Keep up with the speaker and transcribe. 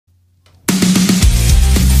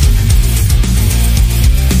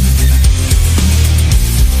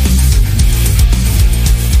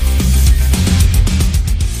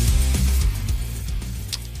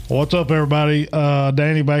What's up, everybody?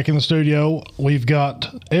 Danny back in the studio. We've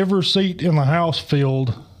got every seat in the house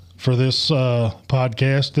filled for this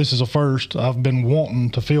podcast. This is a first. I've been wanting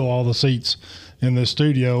to fill all the seats in this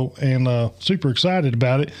studio and super excited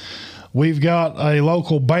about it. We've got a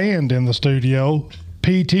local band in the studio,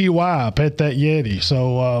 P.T.Y, Pet That Yeti.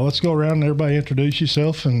 So let's go around and everybody introduce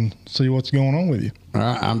yourself and see what's going on with you. All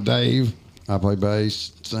right, I'm Dave. I play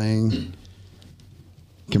bass, sing,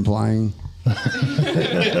 complain.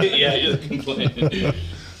 Yeah, you're complaining.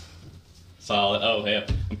 Solid. Oh, yeah.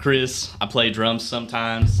 I'm Chris. I play drums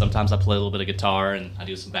sometimes. Sometimes I play a little bit of guitar, and I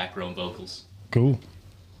do some background vocals. Cool.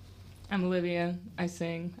 I'm Olivia. I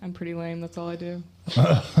sing. I'm pretty lame. That's all I do.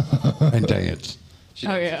 And dance.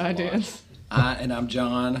 Oh, yeah, I dance. And I'm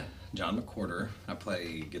John McWhorter. I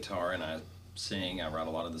play guitar and I sing. I write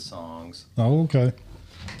a lot of the songs. Oh, okay.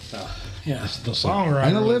 So, yeah. The songwriter.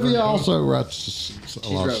 And Olivia also writes a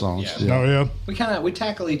lot of songs. Yeah. Oh, yeah. We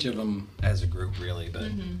tackle each of them as a group, really, but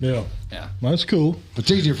Yeah. yeah. That's cool.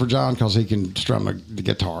 It's easier for John because he can strum the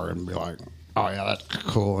guitar and be like, oh, yeah, that's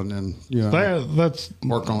cool. And then, That's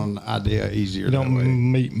work on an idea easier You that don't way.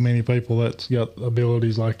 meet many people that's got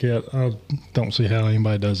abilities like that. I don't see how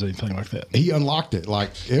anybody does anything like that. He unlocked it. Like,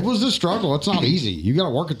 it was a struggle. It's not easy. You got to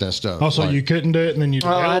work at that stuff. Also, like, you couldn't do it, and then you.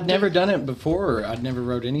 Well, I'd never done it before. I'd never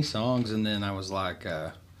wrote any songs, and then I was like,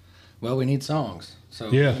 well, we need songs. So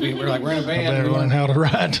Yeah. we're like, we're in a I band. better We learn how to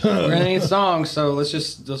write. We're gonna need songs, so let's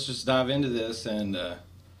just dive into this, and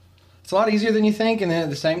it's a lot easier than you think, and then at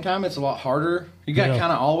the same time, it's a lot harder. You got to Yeah.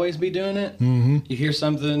 kind of always be doing it. Mm-hmm. You hear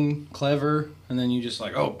something clever, and then you just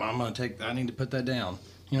like, oh, I need to put that down.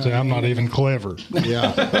 You know See, what I I'm not mean? even clever.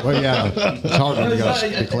 Yeah. Well, yeah. It's hard when you got to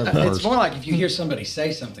be clever It's first. more like if you hear somebody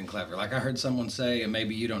say something clever. Like I heard someone say,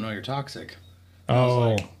 maybe you don't know you're toxic.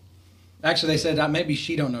 Oh, Actually, they said maybe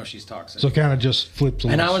she don't know she's toxic. so kind of just flips.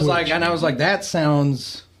 and I was like, that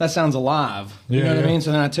sounds alive. You Yeah, know what yeah. I mean?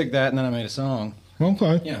 So then I took that and then I made a song.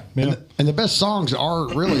 Okay. Yeah. Yeah. And the best songs are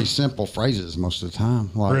really simple phrases most of the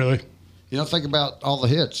time. Like, Really. think about all the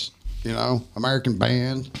hits. American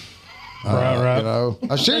Band. Right. You know,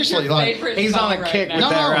 seriously, like He's on a kick with No,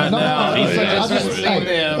 that right no, now. no, He's no, just I just- sing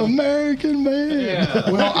them. American man.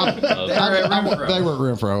 Yeah. well, They were at Renfro. they were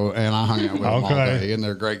at Renfro, and I hung out with them all Okay. day, and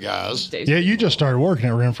they're great guys. Yeah, you just started working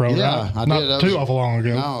at Renfro, Yeah, right? I Not did. That too was- awful long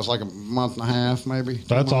ago. No, it was like a month and a half, maybe. 2 That's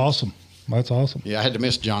months. awesome. That's awesome. Yeah, I had to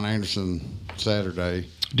miss John Anderson Saturday.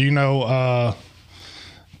 Do you know?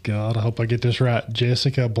 God, I hope I get this right.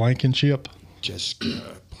 Jessica Blankenship. Jessica.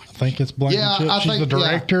 I think it's Blankenship. I She's think- the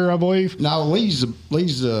director, I believe. No, Lee's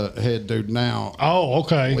the head dude now. Oh,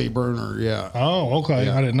 okay. Lee Burner, yeah. Oh, okay.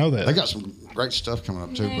 Yeah. I didn't know that. They got some great stuff coming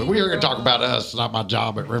up too. But we are going to talk about us, not my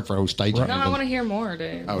job at Renfro staging. No, I want to hear more,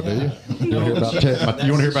 Dave. Oh, do you? You want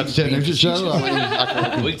to hear about the Ted Nugent show?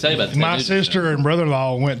 I mean, We can tell you about that. My dude. sister and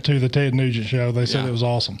brother-in-law went to the Ted Nugent show. They said Yeah. it was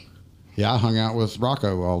awesome. yeah, I hung out with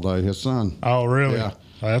Rocco all day, his son. Oh, really? Yeah.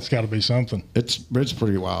 That's got to be something. It's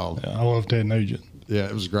pretty wild. I love Ted Nugent. Yeah,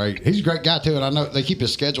 it was great. He's a great guy too, and I know they keep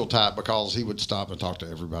his schedule tight because he would stop and talk to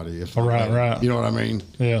everybody. If Right. You know what I mean?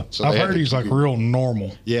 Yeah. So I've they had heard to he's like keep- real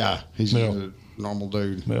normal. Yeah, he's Yeah. a normal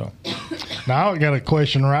dude. Yeah. Now I got a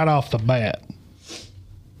question right off the bat.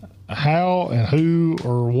 How and who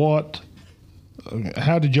or what?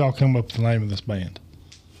 How did y'all come up with the name of this band?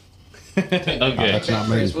 Okay. That's not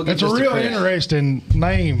me. Chris, we'll get It's a this to real Chris. interesting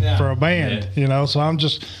name Yeah. for a band, So I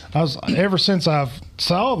was ever since I've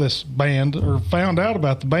saw this band or found out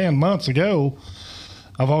about the band months ago,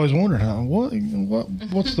 I've always wondered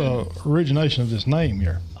what's the origination of this name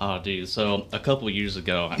here. Oh, dude. So a couple of years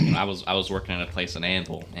ago, I was working at a place in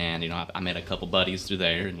Anvil, and I met a couple buddies through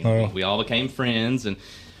there, and Oh. we all became friends. And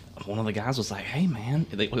one of the guys was like, "Hey, man!"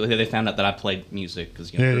 They found out that I played music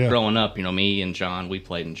because Yeah. growing up, me and John, we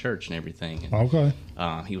played in church and everything. And, Okay.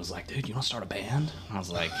 he was like, "Dude, you want to start a band?" I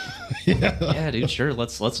was like, "Yeah, dude, sure,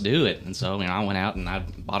 let's do it." And so I went out and I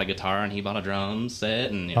bought a guitar, and he bought a drum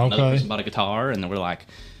set, and another Okay. person bought a guitar, and then we're like,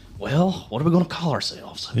 "Well, what are we going to call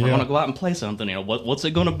ourselves? If we're Yeah. going to go out and play something, what's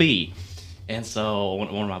it going to be?" And so one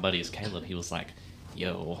of my buddies, Caleb, he was like,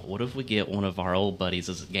 "Yo, what if we get one of our old buddies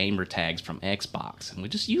as gamer tags from Xbox, and we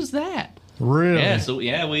just use that?" Really? Yeah, so he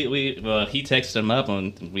texted him up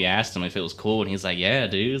and we asked him if it was cool, and he's like, "Yeah,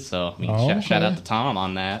 dude." So Okay. shout out to Tom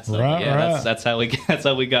on that. So Right, yeah, right. that's how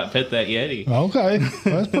we got Pet That Yeti. Okay.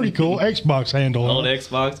 That's pretty cool. Xbox handle. Old huh?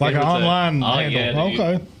 Xbox, Like an gamer tag. online Oh, handle. yeah, dude.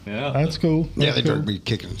 Okay. Yeah, That's cool. Yeah, That's they cool. drove me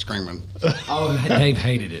kicking and screaming. Oh, Dave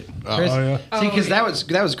hated it. Chris, Oh, yeah. See, because that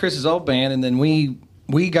was Chris's old band, and then we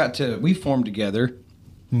formed together,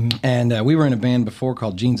 and we were in a band before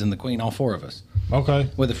called Jeans and the Queen, all four of us, Okay.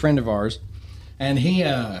 with a friend of ours, and he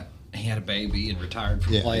he had a baby and retired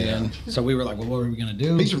from Yeah, playing. So we were like, well, what are we gonna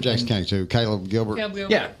do? He's from Jackson County too. Caleb Gilbert.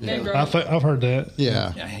 Yeah. I've heard that.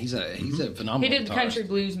 Yeah. Yeah, he's a phenomenal. He did the guitarist. country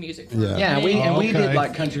blues music. For Yeah. Yeah, we Okay. did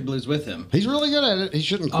like country blues with him. He's really good at it. He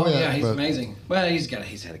shouldn't quit. Oh yeah, he's but amazing. Well, he's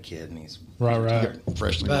had a kid and he's Right.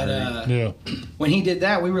 freshly But married. Yeah. when he did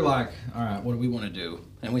that, we were like, all right, what do we want to do?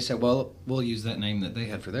 And we said, well, we'll use that name that they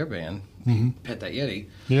had for their band, Pet That Yeti.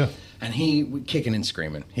 Yeah. And he kicking and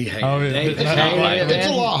screaming. He hated Oh, it. yeah. David It's hated not it, It's a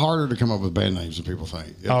man. lot harder to come up with band names than people think.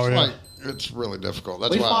 It's Oh, yeah. like it's really difficult.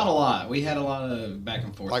 That's We why fought a lot. We had a lot of back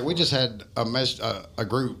and forth. like we just had a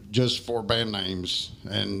group just for band names,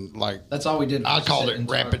 and like That's all we did. I was called sit it and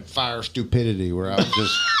talk. rapid fire stupidity, where I would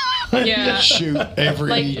just Yeah. shoot every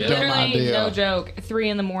Like dumb literally, idea. no joke. 3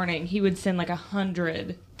 a.m, he would send like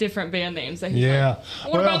 100 different band names. That he's Yeah.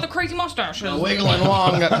 like, what about the crazy mustaches? Wiggling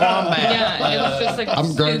Wombat. Yeah, it was just like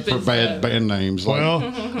I'm great for stupid bad stuff. band names. Like,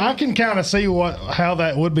 Well, I can kind of see how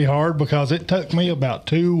that would be hard because it took me about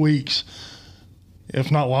 2 weeks, if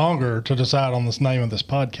not longer, to decide on this name of this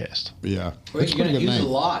podcast. yeah, Well, it's a you're pretty going to good use it a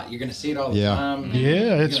name. lot. You're going to see it all the Yeah. time.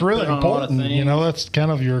 Yeah, it's gonna really put on a lot of important. You know, that's kind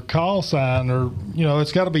of your call sign, or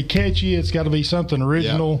it's got to be catchy. It's got to be something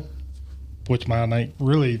original, which mine ain't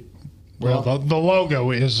really. Well, the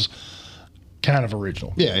logo is kind of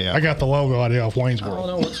original. Yeah. I got the logo idea off Wayne's I don't World.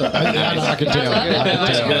 know what's up. I can tell. I can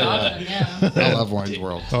That's tell. good. Yeah. I love Wayne's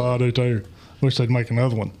World. Oh, I do too. Wish they'd make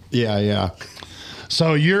another one. Yeah.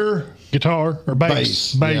 So your guitar or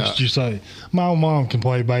bass? Bass, yeah. Did you say? My own mom can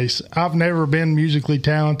play bass. I've never been musically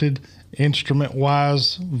talented, instrument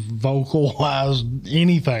wise, vocal wise,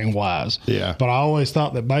 anything wise. Yeah. But I always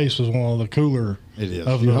thought that bass was one of the cooler It is.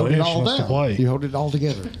 of You the hold it all instruments to down. play. You hold it all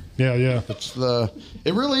together. Yeah.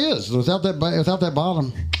 It really is. Without that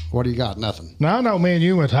bottom, what do you got? Nothing. Now I know me and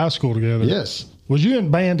you went to high school together. Yes. Was you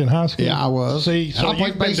in band in high school? Yeah, I was. See, And so I played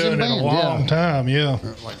you've been bass in doing it a band, long yeah. time. Yeah.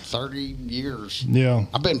 Like 30 years. Yeah.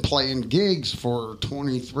 I've been playing gigs for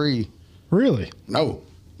 23. Really? No,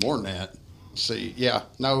 more than that. Let's see. Yeah.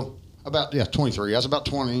 No. 23. I was about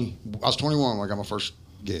 20. I was 21 when I got my first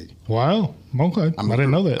gig. Wow. Okay. I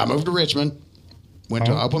didn't know that. I moved to Richmond. Went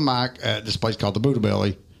to Oh. an open mic at this place called the Buddha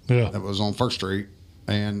Belly. Yeah. That was on First Street.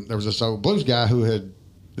 And there was this old blues guy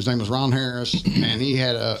his name was Ron Harris, and he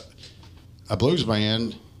had a blues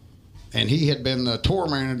band, and he had been the tour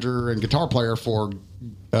manager and guitar player for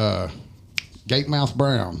Gatemouth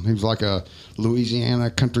Brown. He was like a Louisiana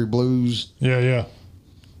country blues Yeah.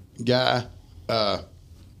 guy.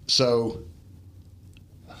 So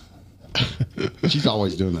she's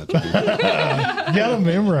always doing that to me. You gotta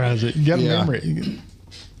memorize it. You gotta Yeah. memorize it.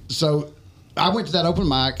 So I went to that open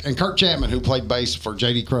mic, and Kirk Chapman, who played bass for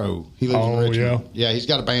J.D. Crowe, he lives in Oh, Richmond. Yeah, he's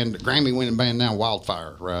got a band, Grammy-winning band now,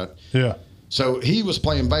 Wildfire, right? Yeah. So he was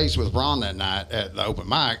playing bass with Ron that night at the open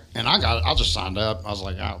mic, and I just signed up. I was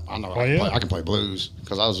like, I know I can play blues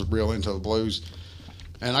because I was real into the blues.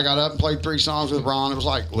 And I got up and played 3 songs with Ron. It was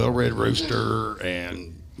like Little Red Rooster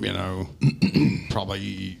and,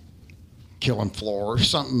 probably Killing Floor,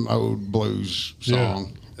 something old blues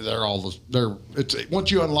song. Yeah. Once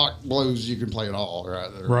you unlock blues, you can play it all, right?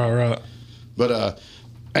 Right. But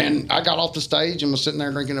and I got off the stage and was sitting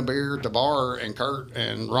there drinking a beer at the bar, and Kurt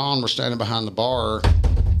and Ron were standing behind the bar,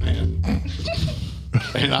 and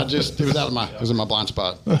it was in my blind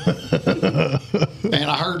spot. And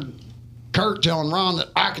I heard Kurt telling Ron that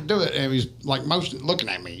I could do it, and he was like looking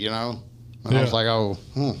at me, And I was like, oh.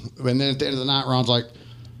 And then at the end of the night, Ron's like,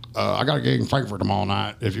 I got a gig in Frankfurt tomorrow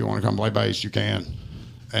night. If you want to come play bass, you can.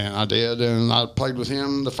 And I did, and I played with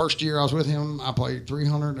him. The first year I was with him, I played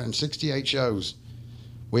 368 shows.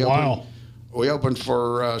 We opened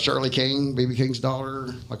for Shirley King, B.B. King's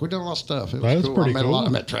daughter. Like, we did a lot of stuff. It was That's cool. pretty I met cool. I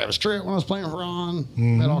met Travis Tritt when I was playing for Ron.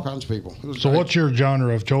 Met all kinds of people. It was So great. what's your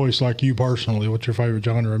genre of choice, like you personally? What's your favorite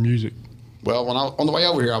genre of music? Well, on the way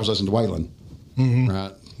over here, I was listening to Waylon.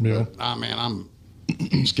 Right? Yeah. But, I'm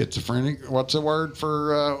schizophrenic. What's the word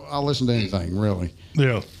for I'll listen to anything, really.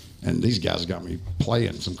 Yeah. And these guys got me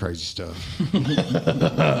playing some crazy stuff.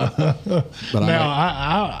 But Now,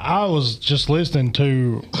 I was just listening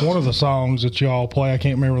to one of the songs that y'all play. I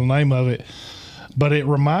can't remember the name of it, but it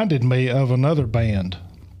reminded me of another band.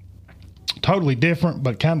 Totally different,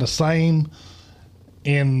 but kind of same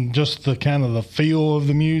in just the kind of the feel of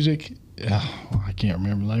the music. I can't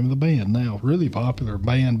remember the name of the band now. Really popular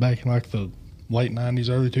band back in like the late 90s,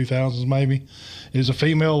 early 2000s maybe. It was a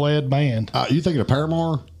female-led band. you thinking of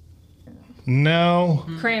Paramore? No,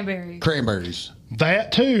 Cranberries.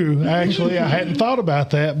 that too, actually. I hadn't thought about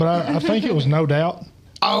that, but I think it was No Doubt.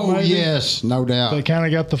 Oh, Maybe. yes, no doubt. They kind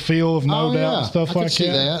of got the feel of No Oh, Doubt yeah. and stuff I could like see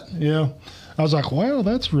that. Yeah. I was like, wow,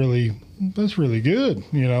 that's really that's really good.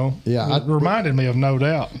 You know, Yeah, it reminded me of No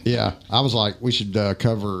Doubt. Yeah, I was like, we should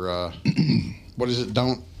cover what is it?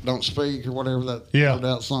 Don't Speak or whatever that Yeah. No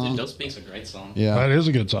Doubt song. Don't Speak's a great song. Yeah, That is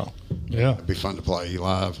a good song. Yeah. it'd be fun to play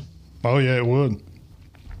live. Oh yeah, it would.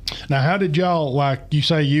 Now, how did y'all, like you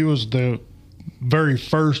say, you was the very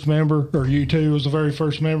first member, or you two was the very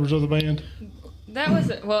first members of the band? That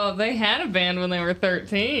was well. They had a band when they were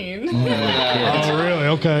 13. Oh, really?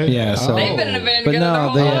 Okay. Yeah, so They've been in a band But together no, their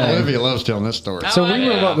whole they, life. Olivia loves telling this story. so Oh, we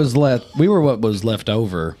were yeah. what was left. We were what was left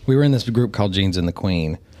over. We were in this group called Jeans and the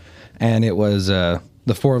Queen, and it was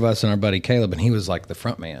the four of us and our buddy Caleb, and he was like the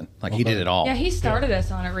front man. Like he did it all. Yeah, he started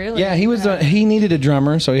us on it. Really. Yeah, he was. He needed a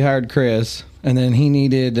drummer, so he hired Chris, and then he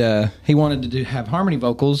needed. He wanted to have harmony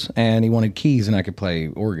vocals, and he wanted keys, and I could play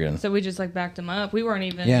organ. So we just like backed him up. We weren't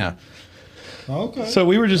even. Yeah. Okay. So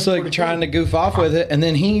we were just like trying to goof off with it, and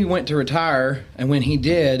then he went to retire, and when he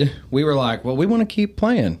did, we were like, "Well, we want to keep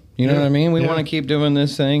playing." You know Yeah, what I mean? We yeah. want to keep doing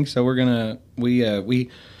this thing, so we're gonna.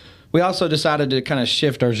 We also decided to kind of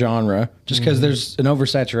shift our genre, just because there's an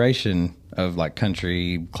oversaturation of like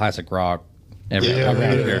country, classic rock, yeah,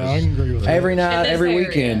 around here. I can agree with that. Every In night, this every area,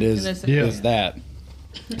 weekend in is this area. is that.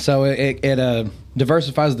 So it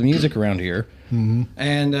diversifies the music around here,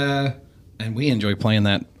 and we enjoy playing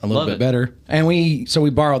that a little Love bit it. better. And we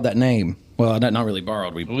borrowed that name. Well, not really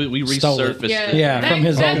borrowed. We stole it. resurfaced Yeah, it. Yeah, that, from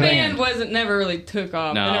his that old band band. wasn't never really took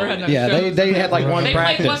off. No. They never had no Yeah, shows. they had like one They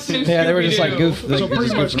played practice. What's New Yeah, they were just like Scooby-Doo. goof. So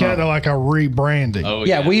pretty much kind of like a rebranding. Oh,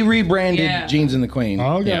 Yeah, we rebranded Yeah. Jeans and the Queen.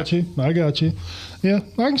 Oh, I got you. I got you. Yeah,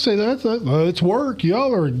 I can see that. It's work.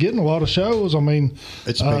 Y'all are getting a lot of shows. I mean,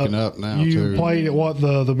 It's picking up now, you too. played at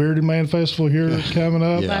the Bearded Man Festival here coming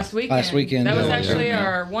up. Yeah. Last weekend. Last weekend, That was yeah. actually Yeah.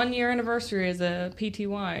 our 1 year anniversary as a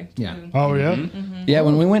P.T.Y. Yeah. Oh yeah. Yeah,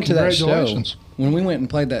 when we went to that show, Congratulations. when we went and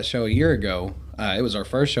played that show a year ago, it was our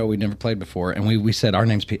first show we'd never played before, and we said our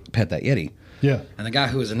name's Pet That Yeti. Yeah. And the guy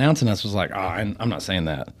who was announcing us was like, "Oh, I'm not saying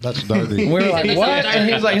that." That's dirty. And we were like, That's "What?" dirty. And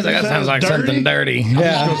he was like, "That sounds like Dirty? something dirty." I'm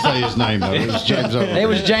Yeah. just gonna say his name though. It was James Overby. It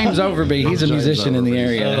was James Overby. He's a James musician in the Overby.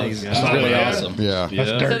 area. Oh, He's God. really Yeah. awesome. Yeah.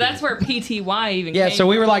 So that's where P.T.Y. even Yeah, came so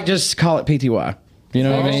we from. were like, just call it P.T.Y. You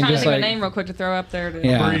know I what I was mean? trying to Just think of like, a name real quick to throw up there. To,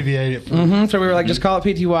 Yeah. Abbreviate it. So we were like, just call it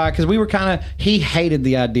P.T.Y. because we were kind of. He hated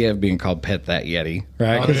the idea of being called Pet That Yeti,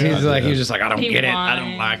 right? Because yeah, he was just like, I don't get it, I P.Y..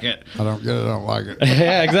 don't like it. I don't get it. I don't like it.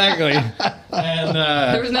 Yeah, exactly. And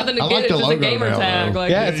there was nothing to I get. like it the was just a logo gamer now, tag. though.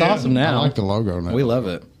 Like, yeah, it's awesome I now. like the logo now. We love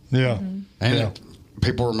it. Yeah. and Yeah.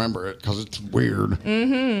 people remember it because it's weird. Well,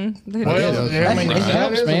 Yeah, yeah, I mean, it that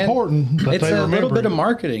helps, is man. important. That It's they a little remember bit it. of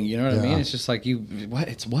marketing, you know what I mean? Yeah. It's just like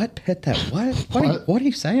what Pet That what are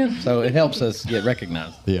you saying? So it helps us get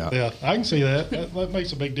recognized. Yeah. Yeah, I can see that. That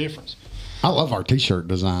makes a big difference. I love our T-shirt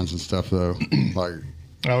designs and stuff though. Like,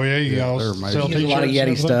 Oh yeah, you Yeah, all they're amazing. sell There's a lot of t-shirts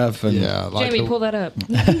and Yeti stuff, and yeah, like Jamie, pull that up.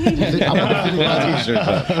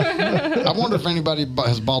 I wonder if anybody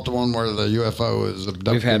has bought the one where the UFO is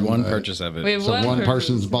abducted. we've had one purchase of it. We have So one person,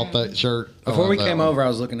 person's bought that shirt. Before we that came one. over, I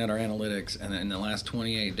was looking at our analytics, and in the last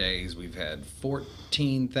 28 days, we've had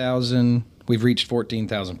 14,000. We've reached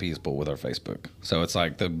 14,000 people with our Facebook. So it's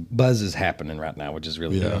like the buzz is happening right now, which is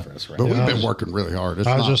really Yeah, good for us right but now. we've been working really hard. It's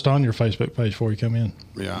I was not- just on your Facebook page before you come in.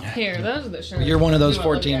 yeah. Here, those are the shirts. You're one of those You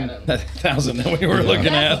wanna look at 'em. 14,000 that we were looking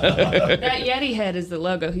at. That Yeti head is the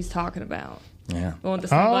logo he's talking about. Yeah. The one with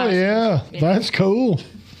the Oh sunglasses. yeah, that's cool.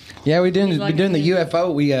 Yeah, we've He's been like doing the a-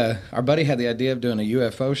 UFO. Our buddy had the idea of doing a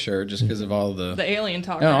UFO shirt just because of all the The alien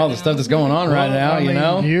talk. you know, all the right stuff now. that's going on right Well, now. I You mean,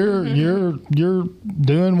 know. you're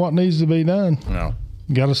doing what needs to be done. No.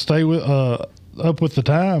 Got to stay with up with the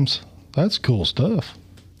times. That's cool stuff.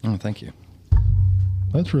 Oh, thank you.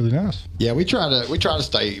 That's really nice. Yeah, we try to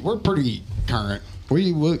stay. We're pretty current.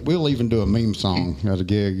 We'll even do a meme song at a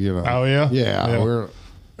gig. You know. Oh, yeah? Yeah, Yeah. we're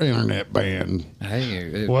an internet band. Hey,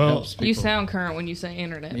 it Well, helps You people. sound current when you say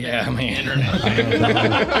internet. Yeah, I mean,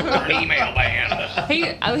 Email band.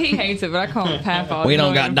 He hates it, but I call him Papa. we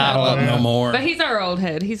don't got dial up no more. But he's our old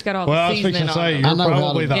head. He's got all Well, I the was seasoning fixing to on say him. you're I know how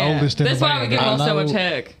probably to- the Yeah. oldest in That's the why we band. give him I so much know.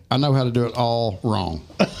 heck. I know how to do it all wrong.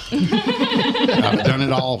 I've done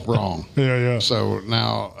it all wrong. Yeah, yeah. So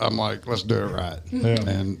now I'm like, let's do it right. Yeah.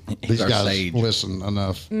 And He's these our guys sage. listen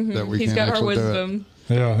enough that we He's can got our actually do it. wisdom.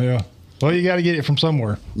 Yeah, yeah. Well, you got to get it from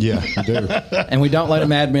somewhere. Yeah, you do. And we don't let them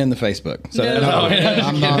admin the Facebook. So No. that's all.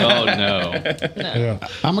 I'm not. Oh no. Yeah.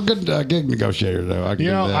 I'm a good gig negotiator, though. I can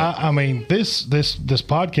You do know, that. I mean, this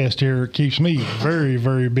podcast here keeps me very,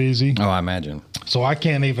 very busy. Oh, I imagine. So I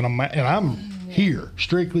can't even imagine. And I'm here,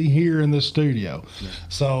 strictly here in this studio.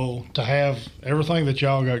 So to have everything that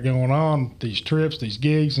y'all got going on, these trips, these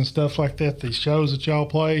gigs and stuff like that, these shows that y'all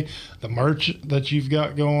play, the merch that you've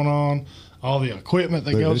got going on, all the equipment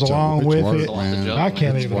that goes along with it, I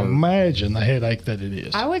can't even imagine the headache that it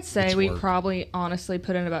is. I would say we probably honestly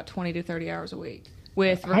put in about 20 to 30 hours a week.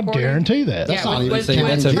 With recording. I guarantee that. That's not even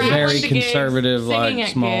That's a very traveling to gigs, conservative, singing like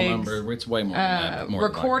at small gigs, number. It's way more than that. More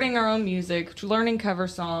recording our own music, learning cover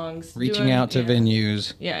songs, reaching out to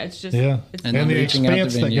venues. Yeah, it's just It's And and the reaching out to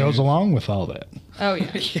expense that goes venues. along with all that. Oh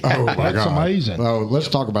yeah. Oh my That's God. amazing. Oh, let's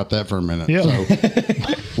talk about that for a minute. Yeah.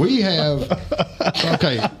 So we have.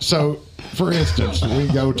 Okay, so for instance, we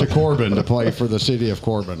go to Corbin to play for the city of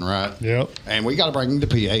Corbin, right? Yep. And we got to bring the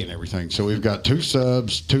PA and everything. So we've got 2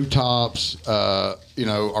 subs, 2 tops,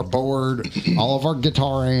 our board, all of our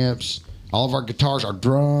guitar amps, all of our guitars, our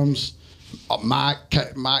drums, mic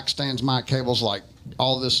stands, mic cables, like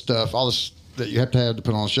all this stuff, all this that you have to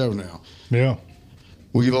put on a show now. Yeah.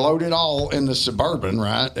 We load it all in the Suburban,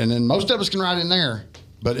 right? And then most of us can ride in there.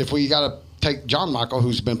 But if we got to take John Michael,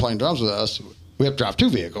 who's been playing drums with us, we have to drive 2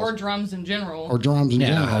 vehicles. Or drums in general. Or drums in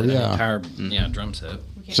general, yeah. Entire drum set.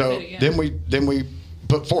 We can't So fit it, yeah. then we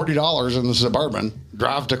put $40 in the Suburban,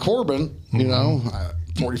 drive to Corbin,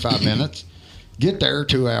 45 minutes, get there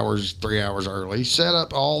 2 hours, 3 hours early, set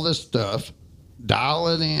up all this stuff, dial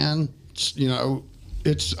it in.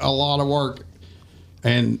 It's a lot of work,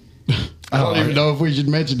 and I don't even know if we should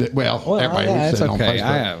mention it. Well everybody it's said it on okay.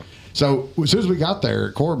 Facebook. So as soon as we got there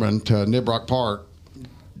at Corbin to Nibrock Park,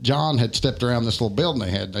 John had stepped around this little building they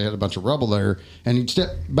had. They had a bunch of rubble there, and he'd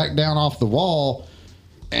stepped back down off the wall,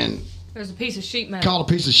 and There's a piece of sheet metal. caught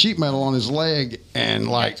a piece of sheet metal on his leg, and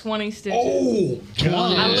like 20 stitches. 20 I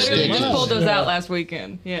literally stitches. just pulled those out last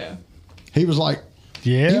weekend. Yeah. He was like,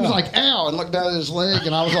 Yeah. he was like, ow, and looked down at his leg,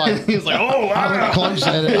 and I was like, He was like, oh, I looked close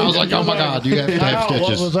at it. I was like, oh my God, you have to have Ow, stitches.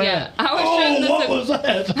 what was that? Yeah. I was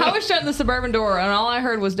that? I was shutting the Suburban door, and all I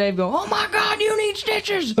heard was Dave go, "Oh my God, you need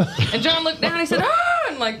stitches!" And John looked down, and he said, "Ah!"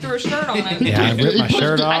 and like threw a shirt on him. Yeah, I ripped my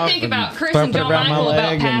shirt off. I think about Chris put and it John around my Michael about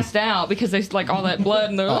leg and- passed out because they like all that blood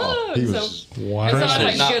and they're he was- Wow. so I I was did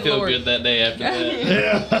like, not "Good feel Lord." good that day after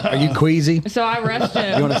that. Are you queasy? So I rushed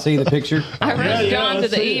him. You want to see the picture? I rushed John to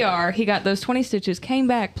let's see the ER. He got those 20 stitches, came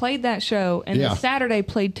back, played that show, and Yeah. then Saturday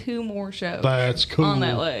played 2 more shows That's cool. on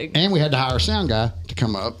that leg. And we had to hire a sound guy to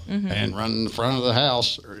come up and run in the front of the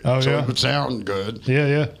house Oh, so yeah. it would sound good, Yeah,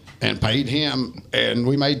 yeah. and paid him, and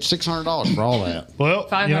we made $600 for all that. Well,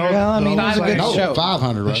 500. Well, I mean, it was a good No, show.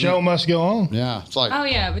 500. the wasn't show it? must go on. Yeah, it's like Oh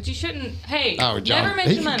yeah, but you shouldn't. Hey, John, never he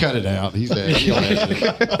mention can money. cut it out. He's dead. He'll edit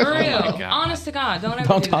it. For real, God. honest to God, don't ever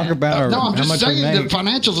Don't do talk that. about No, I'm how just much we saying the make.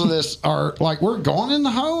 financials of this are like we're going in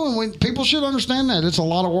the hole, and people should understand that it's a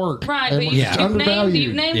lot of work. Right, and but it's Yeah.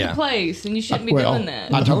 you've named Yeah. the place, and you shouldn't be well, doing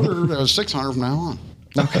that. I told her it was 600 from now on.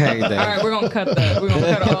 Okay, Dave. All right, we're gonna cut that. We're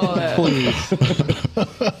gonna cut all of that. Please.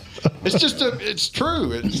 It's just it's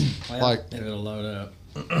true. It's like it'll load up.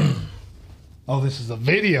 Oh, this is a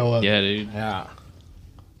video of it. Yeah, dude. Yeah.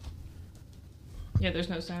 Yeah, there's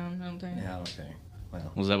no sound. I don't think. Yeah. Okay.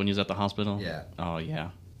 Well. Was that when you was at the hospital? Yeah. Oh, yeah.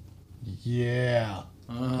 Yeah.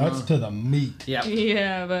 That's to the meat. Yeah.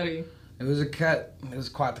 Yeah, buddy. It was a cut. It was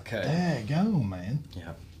quite the cut. There you go, man.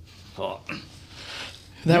 Yeah. Oh.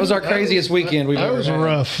 That was our craziest weekend we've That ever was a had.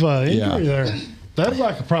 rough injury Yeah. there. That was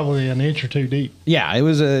like probably an inch or 2 deep. Yeah, it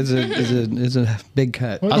was it's a big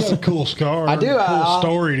cut. Well, that's a cool scar. I do, Cool I'll-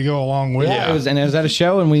 story to go along with. Yeah, it was at a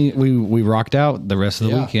show, and we rocked out the rest of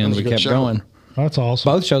the Yeah, it weekend. was a We good kept show. going. That's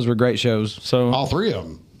awesome. Both shows were great shows. So all 3 of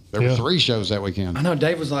them. There Yeah. were 3 shows that weekend. I know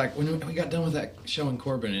Dave was like, when we got done with that show in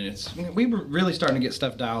Corbin, and we were really starting to get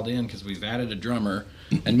stuff dialed in because we've added a drummer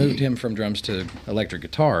and moved him from drums to electric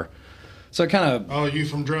guitar. So it kind of Oh, you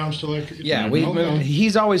from drums to electric guitar? yeah, we Okay. moved.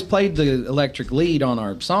 He's always played the electric lead on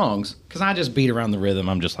our songs because I just beat around the rhythm.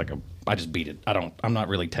 I'm just I just beat it. I'm not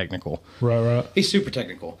really technical. Right. He's super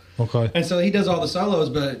technical. Okay. And so he does all the solos,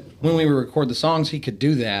 but when we record the songs, he could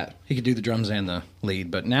do that. He could do the drums and the lead.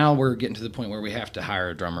 But now we're getting to the point where we have to hire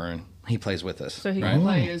a drummer, and he plays with us. So he right? can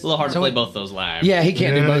play his. It's a little hard to play both those live. Yeah, he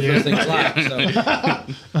can't do Yeah, both yeah. those things live.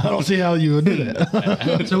 So. I don't see how you would do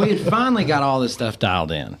that. So we had finally got all this stuff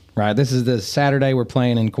dialed in, right? This is the Saturday we're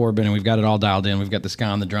playing in Corbin, and we've got it all dialed in. We've got this guy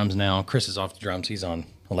on the drums now. Chris is off the drums. He's on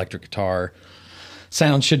electric guitar.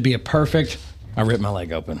 Sound should be a perfect. I ripped my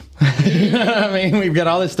leg open. I mean, we've got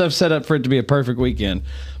all this stuff set up for it to be a perfect weekend.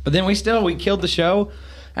 But then we killed the show.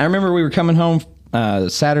 I remember we were coming home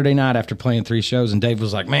Saturday night after playing 3 shows, and Dave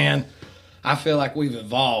was like, man, I feel like we've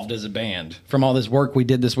evolved as a band from all this work we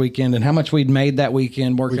did this weekend and how much we'd made that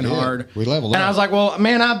weekend working hard. We leveled and up. I was like, well,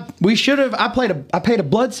 man, I paid a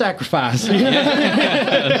blood sacrifice.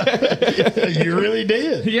 You really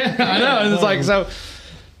did. Yeah, I know. And it's like, so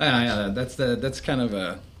that's kind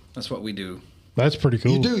of that's what we do. That's pretty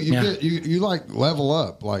cool. You do. You like level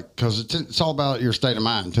up, like, because it's all about your state of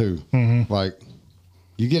mind too. Mm-hmm. Like,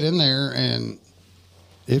 you get in there, and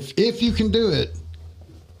if you can do it,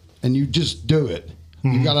 and you just do it,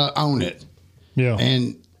 you got to own it. Yeah.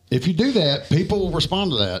 And if you do that, people will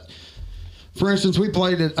respond to that. For instance, we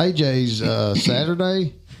played at AJ's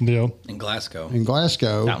Saturday Yeah. In Glasgow.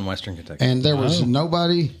 Out in Western Kentucky. And there was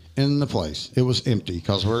nobody in the place. It was empty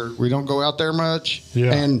because we don't go out there much.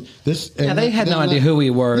 Yeah. And they had no idea who we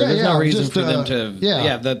were. Yeah, There's no reason just, for them to.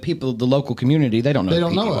 yeah. The people, the local community, they don't know. They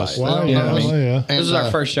don't know P.T.Y. us. Wow, They don't know yeah, us. yeah. And, This is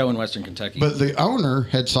our first show in Western Kentucky. But the owner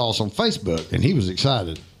had saw us on Facebook, and he was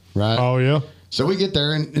excited, right? Oh yeah. So we get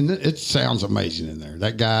there, and it sounds amazing in there.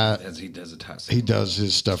 That guy, as he does a test. he does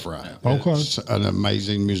his stuff right. Okay. It's an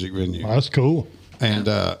amazing music venue. That's cool. And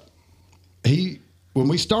when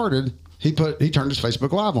we started, he turned his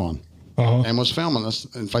Facebook Live on. Uh-huh. And was filming us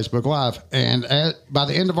in Facebook Live. And by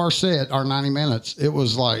the end of our set, our 90 minutes, it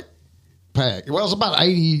was like packed. Well, it was about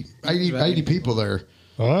 80 people there.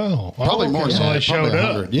 Oh, Probably more than So that. they showed Probably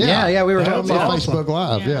up. 100. Yeah, we were on helping out. Facebook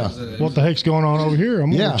Live. Yeah. What the heck's going on over here?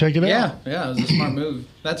 I'm gonna check it out. Yeah, it was a smart move.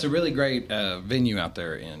 That's a really great venue out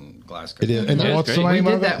there in Glasgow. It is. And Yeah, What's the great. name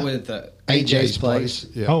We of did it? that with AJ's place.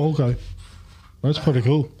 Yeah. Oh, okay. That's pretty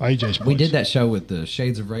cool. AJ's place. We did that show with the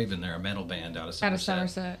Shades of Raven. They're a metal band out of Somerset. Out of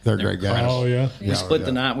Somerset. They're great guys. Oh yeah. We split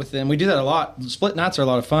the night with them. We do that a lot. Split nights are a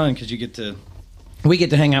lot of fun because we get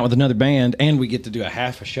to hang out with another band and we get to do a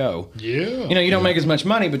half a show. Yeah. You know, you don't make as much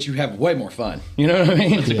money, but you have way more fun. You know what I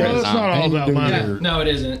mean? Well, it's not all And you about do money. your- No, it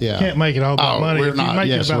isn't. Yeah. Can't make it all about Oh, money. we're If you not- make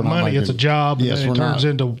yes, it about we're not money, making- it's a job, Yes, and we're it turns not.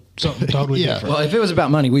 into something totally Yeah. different. Well, if it was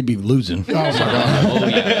about money, we'd be losing. Oh, my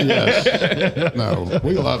God. Yes. No,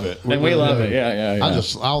 we love it. And we love it. Yeah.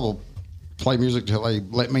 I will play music till they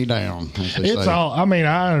let me down. as they It's say. all. I mean,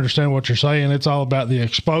 I understand what you're saying. It's all about the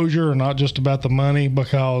exposure and not just about the money.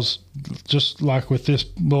 Because just like with this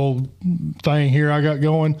little thing here I got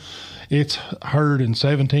going, it's heard in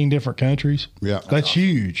 17 different countries. Yeah. that's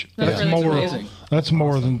huge. That's That's really more. amazing. That's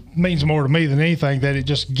more than means more to me than anything. That it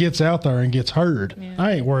just gets out there and gets heard. Yeah.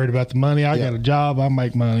 I ain't worried about the money. I got a job. I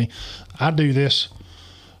make money. I do this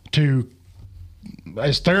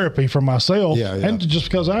as therapy for myself, Yeah, yeah. and just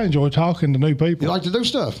because I enjoy talking to new people. You like to do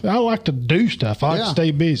stuff. I like to do stuff. I like Yeah. to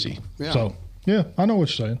stay busy. Yeah. So, yeah, I know what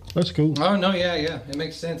you're saying. That's cool. Oh, no, yeah. It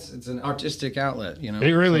makes sense. It's an artistic outlet, you know.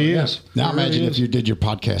 It really So, is. Now It really imagine if is. you did your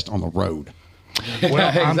podcast on the road. Well,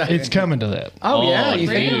 Exactly. it's coming to that. Oh, yeah. You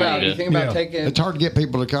really? think about Yeah. taking. It's hard to get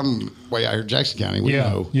people to come way out here, Jackson County. We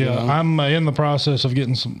know. Yeah. you know? I'm in the process of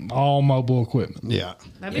getting some all mobile equipment. Yeah.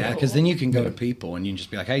 That'd be Yeah, cool. because then you can go to people and you can just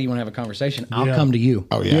be like, hey, you want to have a conversation? I'll Yeah. come to you.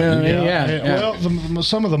 Oh, yeah. You know what I mean? Yeah. Yeah. Well,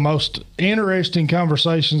 some of the most interesting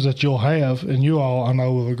conversations that you'll have, and you all I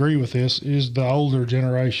know will agree with this, is the older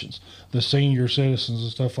generations, the senior citizens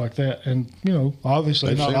and stuff like that. And obviously,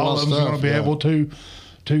 They've not seen a all lot of of them's going to stuff, be yeah. able to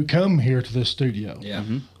come here to this studio. Yeah.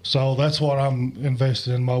 So that's what I'm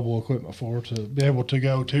invested in mobile equipment for, to be able to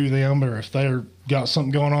go to them, or if they're got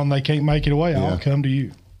something going on they can't make it away, Yeah. I'll come to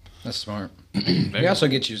you. That's smart. We also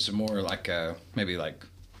get you some more maybe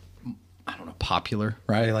I don't know, popular,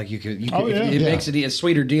 right? Like you could Oh, yeah. it Yeah. makes it a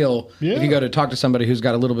sweeter deal Yeah. if you go to talk to somebody who's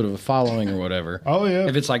got a little bit of a following or whatever. Oh, yeah.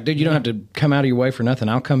 If it's like, dude, you don't have to come out of your way for nothing.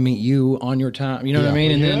 I'll come meet you on your time. You know what I Yeah.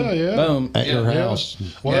 mean? And Yeah, then yeah. boom. At your Yeah. house.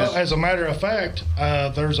 Well, Yeah. as a matter of fact,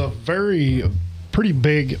 there's a pretty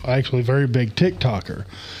big, actually very big TikToker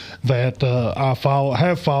that I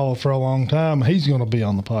have followed for a long time. He's going to be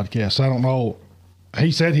on the podcast. I don't know.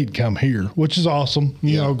 He said he'd come here, which is awesome.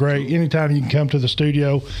 You know, great. Anytime you can come to the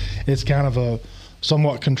studio, it's kind of a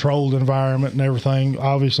somewhat controlled environment and everything.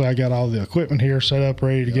 Obviously, I got all the equipment here set up,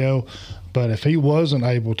 ready to go. But if he wasn't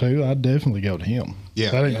able to, I'd definitely go to him.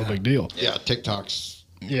 Yeah. That ain't no big deal. Yeah. TikTok's.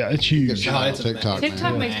 Yeah, it's huge. Shout out it's a TikTok.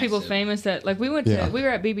 TikTok man. makes people Massive. famous. That we were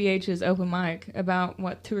at BBH's open mic about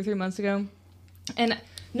 2 or 3 months ago, and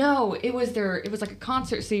no, it was like a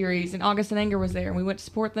concert series, and August and Anger was there, and we went to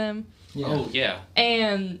support them. Oh yeah.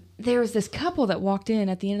 And there was this couple that walked in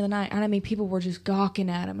at the end of the night, and I mean, people were just gawking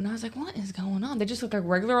at them, and I was like, "What is going on?" They just looked like a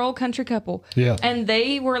regular old country couple. Yeah. And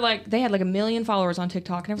they had like 1 million followers on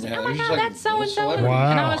TikTok, and I was like, Yeah, "Oh my they're just god, like that's so and so." little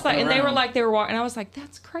Wow. And I was like, and they were Around. like, they were walking, and I was like,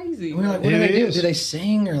 "That's crazy." We're like, what do It they do? is. Do they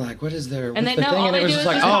sing or like what is their And what's they the know thing? all And they it do was is just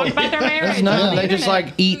like, just talk oh, about their marriage. that's nothing. on the They just internet.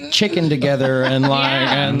 like eat chicken together and like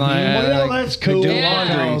Yeah. and like Well, like, that's they cool. do Yeah.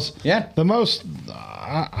 laundry. Because Yeah. the most,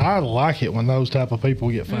 I like it when those type of people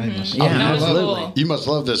get famous. Yeah, That was absolutely. cool. You must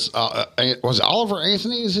love this. Was it Oliver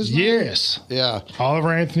Anthony? Is his name? Yes. Yeah.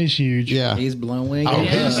 Oliver Anthony's huge. Yeah. He's blowing. Oh,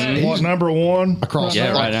 Yeah. he's What, number one? across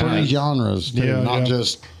Yeah, like right, three right. genres, too, Yeah, not yeah.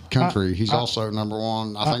 just country. He's also number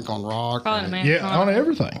one, I think, on rock. Probably and the man. Yeah, on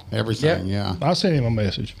everything. everything, yeah. I sent him a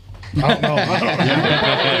message. I don't know.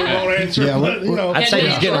 He won't answer, Yeah, but, you know, I'd say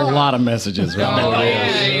he's getting a lot of messages right now. Oh,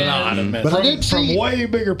 yeah. A lot of But messages. I did from see, way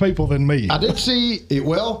bigger people than me. I did see it.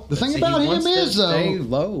 Well, the thing See, about he him wants to is, stay though,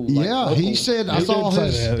 low. Like yeah, he local. said, I He saw did say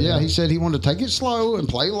his, that, yeah, yeah. he said he wanted to take it slow and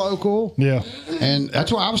play local. Yeah, And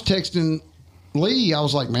that's why I was texting Lee. I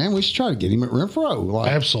was like, man, we should try to get him at Renfro. Like,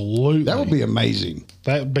 absolutely. that would be amazing.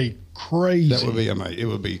 That'd be crazy. That would be amazing.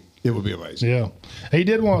 It would be amazing. Yeah. He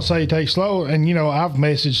did want to say take slow. And, you know, I've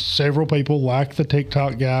messaged several people like the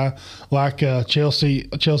TikTok guy, like Chelsea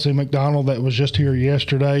McDonald that was just here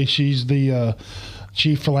yesterday. She's the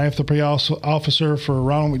chief philanthropy officer for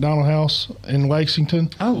Ronald McDonald House in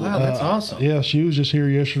Lexington. Oh, wow, that's awesome. Yeah, she was just here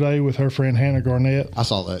yesterday with her friend Hannah Garnett. I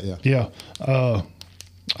saw that, yeah. Yeah.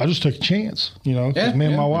 I just took a chance, you know, 'cause Yeah, me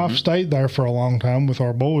and yeah. my wife stayed there for a long time with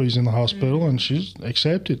our boys in the hospital, and she's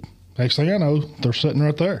accepted. Next thing I know, they're sitting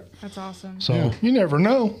right there. That's awesome. So you never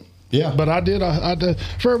know. Yeah. But I did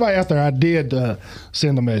for everybody out there, I did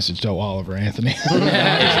send a message to Oliver Anthony.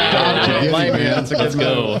 Don't blame you. That's a good Let's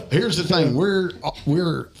go. Here's the thing: we're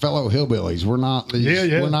fellow hillbillies. We're not these. Yeah,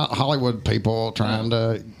 yeah. We're not Hollywood people trying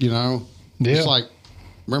to, you know. Yeah. It's like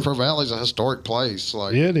Renfro Valley's a historic place.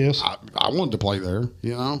 Like, Yeah, it is. I wanted to play there.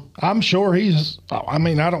 You know. I'm sure I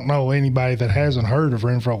mean, I don't know anybody that hasn't heard of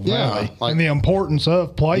Renfro Yeah, Valley like- and the importance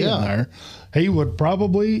of playing Yeah. there. He would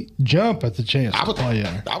probably jump at the chance I to would. play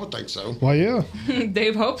there. I would think so. Well, yeah.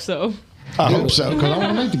 Dave hopes so. I hope so because I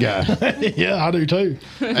want to meet the guy. Yeah, I do too.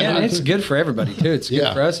 Yeah, and it's good for everybody too. It's good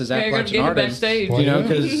Yeah. for us as Yeah, you're gonna Appalachian get him artists, backstage. you know, Yeah.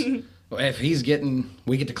 because if he's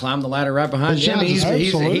we get to climb the ladder right behind It him. shines-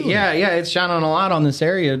 absolutely. Yeah, it's shining a lot on this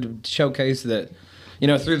area to showcase that, you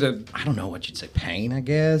know, through the I don't know what you'd say, pain, I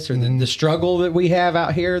guess, or the struggle that we have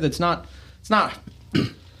out here. It's not.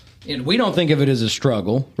 You know, we don't think of it as a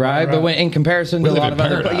struggle, right? But when in comparison to a live lot in of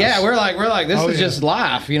other, paradise. yeah, we're like this Oh, is yeah. just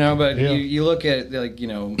life, you know. But Yeah. you look at like you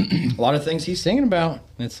know a lot of things he's singing about.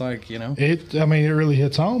 It's like you know, I mean, it really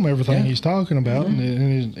hits home everything Yeah. he's talking about,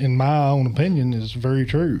 and in my own opinion, is very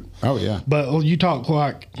true. Oh yeah. But you talk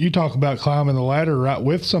about climbing the ladder right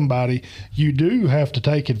with somebody. You do have to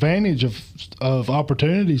take advantage of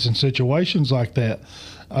opportunities and situations like that.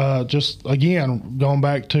 Just again, going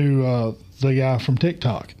back to the guy from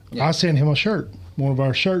TikTok, I sent him a shirt, one of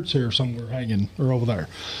our shirts here somewhere hanging or over there.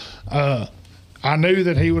 I knew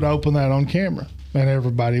that he would open that on camera, and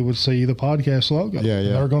everybody would see the podcast logo. Yeah, yeah.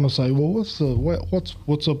 And they're going to say, "Well,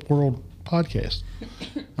 what's Up World Podcast?"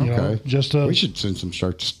 You know, Okay. just We should send some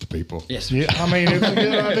shirts to people. yes, yeah. I mean, it's a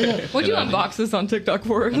good idea. What'd you unbox this on TikTok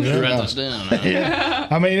for? Runs us down.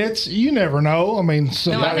 I mean, you never know. I mean,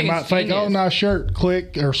 somebody think might it's think, "Oh, genius. nice shirt."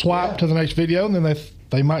 Click or swipe to the next video, and then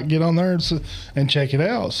they might get on there and check it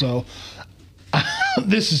out. So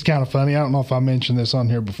this is kind of funny. I don't know if I mentioned this on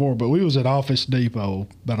here before, but we was at Office Depot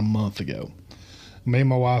about a month ago. Me and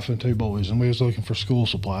my wife and two boys, and we was looking for school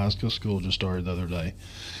supplies because school just started the other day.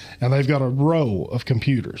 And they've got a row of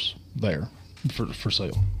computers there for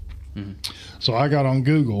sale. So I got on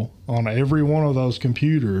Google on every one of those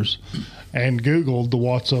computers and Googled the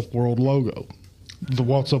What's Up World logo, the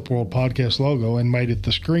What's Up World podcast logo, and made it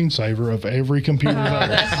the screensaver of every computer there.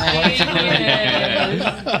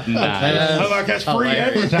 Nice. I'm like, that's free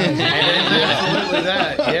advertising. absolutely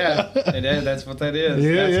that. Yeah, it is. That's what that is.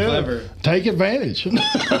 Yeah, That's yeah. clever. Take advantage.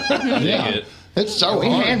 Yeah. It's so We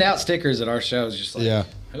hard. hand out stickers at our shows, just like Yeah.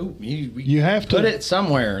 oh, You have to put it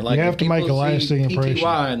somewhere. Like you have if to make people a lasting see impression.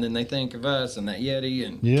 P.T.Y. and then they think of us and that Yeti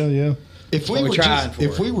and Yeah, yeah. If we What we were trying just, for.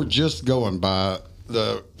 if we were just going by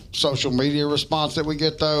the social media response that we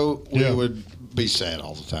get, though, we Yeah. would be sad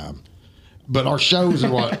all the time. But our shows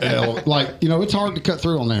are what, like, you know, it's hard to cut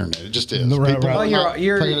through on the internet. It just is. Right, People right. are well, not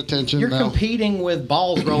you're paying attention. You're now. competing with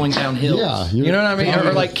balls rolling down hills. Yeah, you know what I mean? you're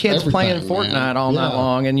Or like kids playing everything, Fortnite man. all night Yeah.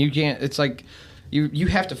 long, and you can't. It's like you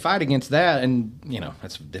have to fight against that, and you know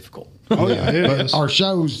that's difficult. Oh, yeah, it But is. our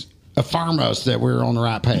shows affirm us that we're on the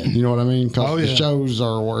right path. You know what I mean? Because Oh, the yeah. shows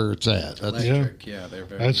are where it's at. That's, Yeah. Yeah, they're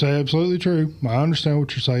very. That's absolutely true. I understand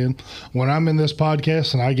what you're saying. When I'm in this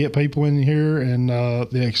podcast and I get people in here and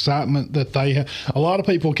the excitement that they have, a lot of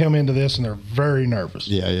people come into this and they're very nervous.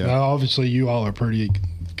 Yeah, yeah. Now, obviously, you all are pretty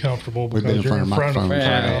comfortable We've because been you're in front of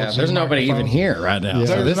Yeah. There's nobody even here right now.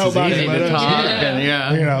 So There's this is nobody easy but to us talk. here.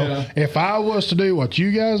 Yeah. You know, if I was to do what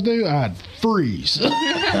you guys do, I'd freeze.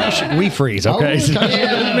 We freeze, okay? Oh, okay.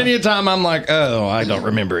 There's many a time I'm like, oh, I don't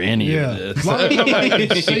remember any Yeah, of as this. long as nobody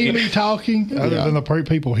can see me talking, other Yeah. than the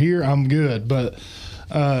people here, I'm good. But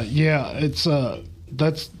it's a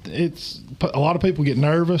lot of people get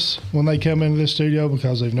nervous when they come into this studio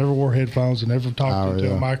because they've never wore headphones and never talked into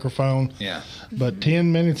yeah. a microphone. Yeah. But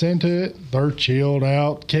 10 minutes into it, they're chilled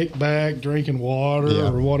out, kick back, drinking water Yeah.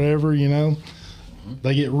 or whatever. You know,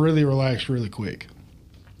 they get really relaxed really quick.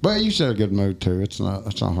 But you set a good mood too. It's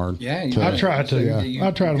not hard. Yeah, I try to. Yeah. I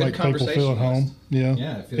try to make people feel at home. Yeah,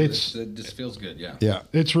 Yeah, it just feels good. Yeah. Yeah.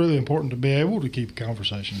 it's really important to be able to keep a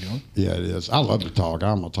conversation going. Yeah, it is. I love to talk.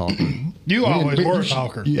 I'm a talker. You always Man, were a you should-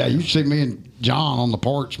 talker. Yeah, you see me and John on the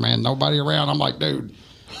porch, man. Nobody around. I'm like, dude,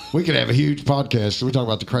 we could have a huge podcast. We talk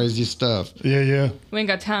about the craziest stuff. Yeah. We ain't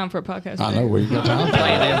got time for a podcast. I know we got time.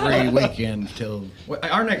 Playing every weekend till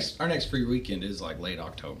our next free weekend is like late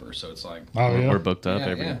October, so it's like Oh yeah. We're booked up yeah,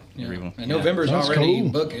 every. yeah. everyone. And November's That's already cool.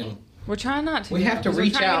 booking. We're trying not to. We have to because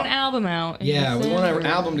reach we're trying out. to get an album out. in Yeah, we want our December.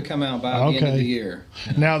 album to come out by the end of Okay. the year.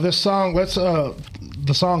 Now this song,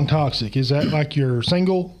 the song "Toxic" is that like your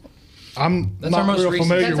single? I'm That's our not most real recent-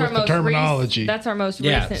 familiar That's our with the most terminology. That's our most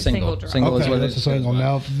Yeah, recent single. single drop. Single is Okay, what that's it a single. goes by.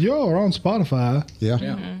 Now y'all are on Spotify.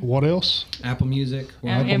 Yeah. What else? Apple Music. We're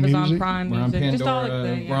And on, Amazon Music. Prime we're on Music. Just all Pandora.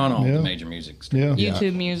 like the, We're on all Yeah. the major music stuff. Yeah, Yeah.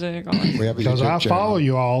 YouTube Music. All that. We have a because YouTube I channel. follow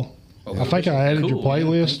you all. I think I added your Cool, yeah,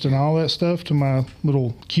 playlist thank and all that stuff to my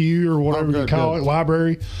little queue or whatever you good, call good. it,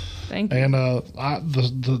 library. Thank you. And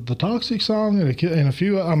the Toxic song and a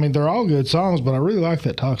few, I mean, they're all good songs, but I really like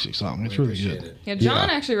that Toxic song. It's really Appreciate good. it. Yeah, John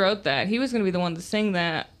Yeah. actually wrote that. He was going to be the one to sing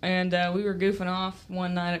that, and we were goofing off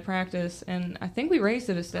one night at practice, and I think we raised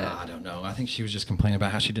it a step. I don't know. I think she was just complaining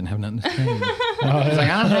about how she didn't have nothing to sing. She's like,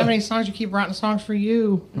 I don't have any songs. You keep writing songs for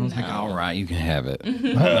you. I was like, all right, you can have it.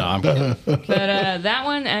 No, I'm kidding. But that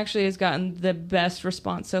one actually has gotten the best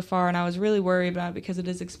response so far, and I was really worried about it because it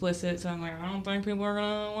is explicit. So I'm like, I don't think people are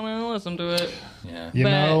gonna want to listen to it. Yeah. You But-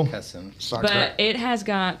 know, Cussing. Sucks, But right? it has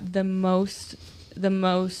got the most I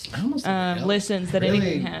almost think it helped. listens that Really,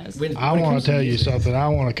 anything has. I want to tell you something. I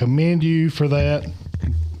want to commend you for that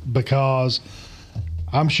because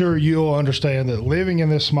I'm sure you'll understand that living in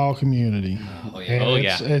this small community, Oh, yeah. and Oh,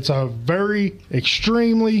 it's a very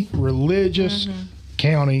extremely religious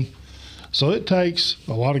county. So it takes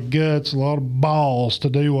a lot of guts, a lot of balls to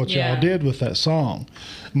do what Yeah. y'all did with that song,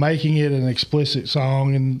 making it an explicit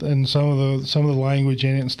song and some of the language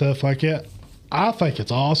in it and stuff like that. I think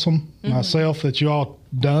it's awesome myself that you all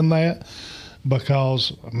done that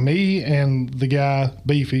because me and the guy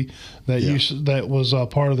Beefy that that was a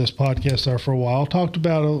part of this podcast there for a while talked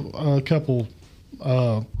about a couple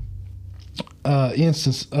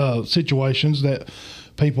situations that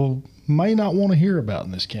people may not want to hear about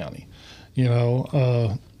in this county. You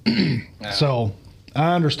know, so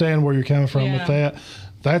I understand where you're coming from Yeah. with that.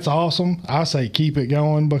 That's awesome. I say keep it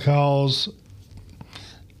going because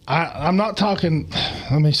I'm not talking.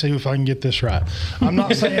 Let me see if I can get this right. I'm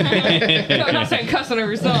not saying. No, I'm not saying cuss on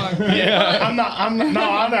every song. I'm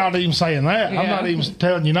not even saying that. I'm Yeah. not even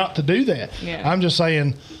telling you not to do that. Yeah. I'm just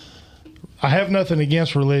saying I have nothing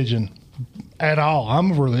against religion at all.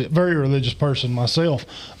 I'm a very religious person myself,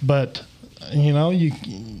 but you know, you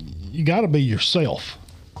got to be yourself.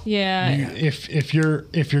 Yeah. If you're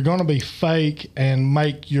going to be fake and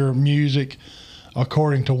make your music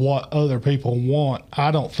according to what other people want,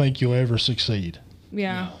 I don't think you'll ever succeed.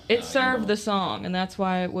 Yeah. It served the song, and that's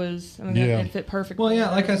why it was. I mean, Yeah. it fit perfectly. Well, yeah,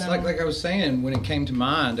 like I was saying, when it came to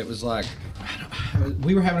mind, it was like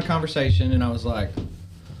we were having a conversation, and I was like,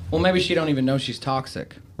 well, maybe she don't even know she's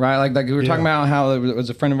toxic, right? Like we were talking about how it was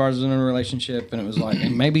a friend of ours was in a relationship, and it was like,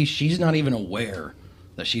 and maybe she's not even aware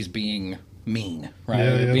that she's being mean, right?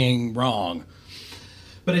 Yeah, Or yeah. being wrong.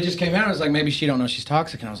 But it just came out. It was like maybe she don't know she's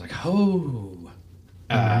toxic, and I was like, oh.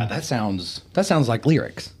 That sounds like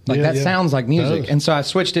lyrics. Like Yeah, that yeah. sounds like music. Does. And so I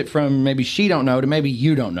switched it from maybe she don't know to maybe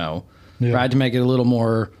you don't know, Yeah. right? To make it a little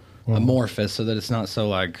more amorphous, so that it's not so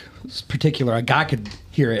like particular. A guy could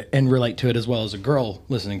hear it and relate to it as well as a girl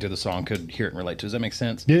listening to the song could hear it and relate to it. Does that make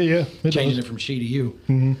sense? Yeah. It Changing does. it from she to you.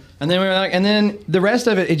 Mm-hmm. And then we were like, and then the rest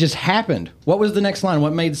of it just happened. What was the next line?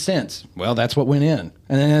 What made sense? Well, that's what went in.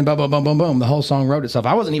 And then boom, boom, boom, boom, boom. The whole song wrote itself.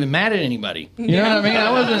 I wasn't even mad at anybody. You know what I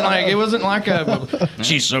mean? It wasn't like a,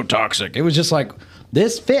 she's so toxic. It was just like,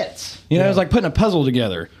 this fits. You know, it was like putting a puzzle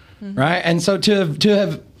together. Right. And so to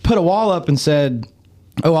have put a wall up and said,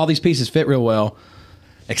 oh, all these pieces fit real well,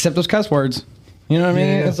 except those cuss words. You know what I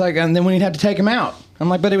mean? Yeah. It's like, and then when you'd have to take them out. I'm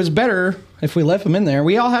like, but it was better if we left them in there.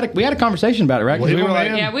 We had a conversation about it, right? 'Cause Leave we were them like,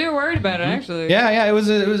 in. Yeah, we were worried about it actually. yeah, it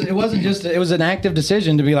wasn't just it was an active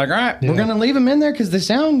decision to be like, all right, we're gonna leave them in there because they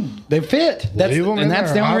fit. That's Leave 'em in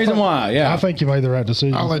that's there. the only I reason think- why. Yeah, I think you made the right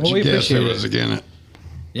decision. I'll let Well, we you guess who appreciate was it. again it.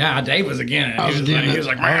 yeah. Dave was again. He was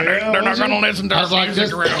like, man, they're not gonna listen to I our was like, music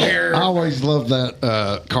this- around here. I always loved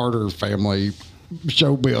that Carter family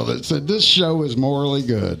show bill that said this show is morally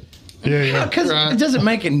good. Yeah. Because Right. it doesn't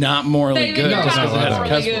make it not morally They good. even just try to because be it's a morally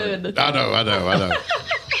cuss word. good. I know.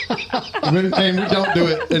 And we don't do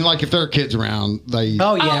it. And like if there are kids around, they.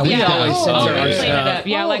 Oh yeah, we always Oh, censor yeah. our we clean it stuff. up.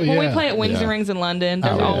 Yeah, Oh, like when we yeah. play at Wings and Yeah. Rings in London,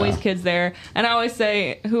 there's Oh, yeah. always kids there, and I always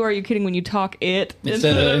say, "Who are you kidding when you talk it?"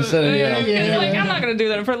 Instead of yeah. It's like I'm not gonna do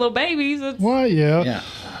that in front of little babies. It's, Well, yeah. Yeah.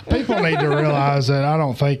 People need to realize that I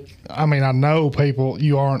know people,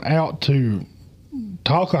 you aren't out to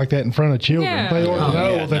talk like that in front of children. Yeah. They ought to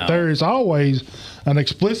know yeah, that no. there is always an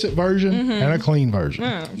explicit version and a clean version.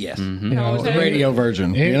 Yes. You know, Always The radio version.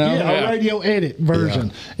 and, You know? yeah, a radio edit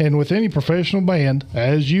version. And with any professional band,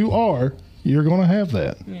 as you are, you're going to have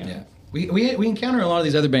that. Yeah. We encounter a lot of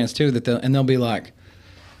these other bands too they'll be like,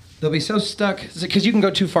 they'll be so stuck because you can go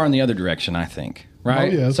too far in the other direction. I think,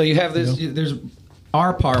 right? Oh, yeah. So you have this. There's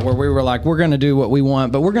our part where we were like, we're going to do what we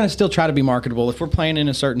want, but we're going to still try to be marketable. If we're playing in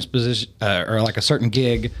a certain position or like a certain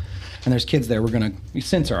gig, and there's kids there, we're going to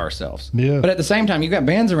censor ourselves. Yeah. But at the same time, you've got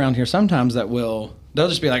bands around here sometimes that they'll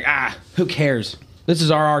just be like, who cares? This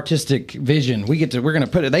is our artistic vision. We're going to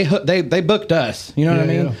put it. They booked us. You know what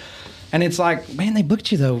I Yeah, mean? yeah. And it's like, man, they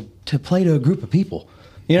booked you though to play to a group of people.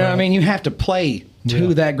 You know what I mean? You have to play to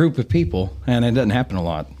Yeah. that group of people, and it doesn't happen a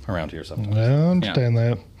lot around here sometimes. Well, I understand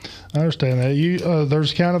that.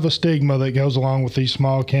 There's kind of a stigma that goes along with these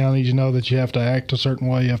small counties. You know that you have to act a certain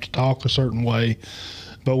way, you have to talk a certain way.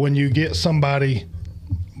 But when you get somebody,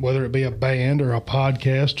 whether it be a band or a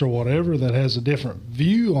podcast or whatever, that has a different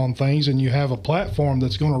view on things, and you have a platform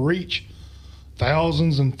that's going to reach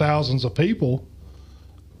thousands and thousands of people,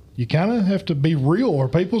 you kind of have to be real, or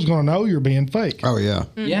people's going to know you're being fake. Oh yeah.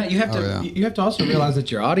 Yeah, you have to. yeah. You have to also realize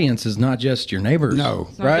that your audience is not just your neighbors. No.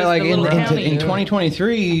 It's not right? just Like the in, little in, county. in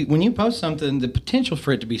 2023, when you post something, the potential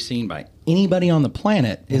for it to be seen by anybody on the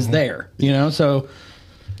planet is there. You know, so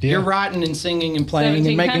you're writing and singing and playing and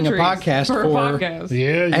 17 making a countries podcast for a for podcast.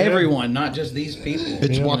 Yeah. everyone, not just these people.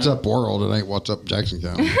 It's What's Up World. It ain't What's Up Jackson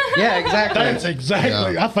County. Yeah, exactly. That's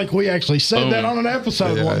exactly. Yeah. I think we actually said that on an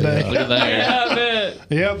episode Yeah, one day. yeah. Look at that. Yeah, I bet.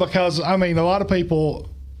 Yeah, because I mean, a lot of people.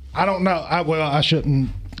 I don't know. I shouldn't.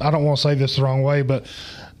 I don't want to say this the wrong way, but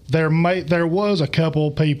there was a couple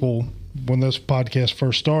of people when this podcast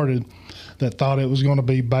first started that thought it was going to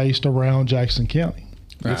be based around Jackson County.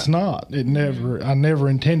 Right. It's not. It never. I never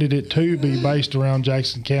intended it to be based around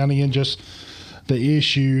Jackson County and just the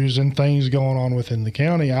issues and things going on within the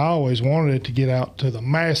county. I always wanted it to get out to the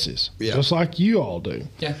masses, Yeah. just like you all do.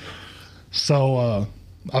 Yeah. So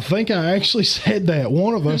I think I actually said that.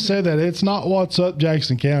 One of us said that it's not What's Up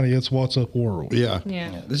Jackson County, it's What's Up World. Yeah.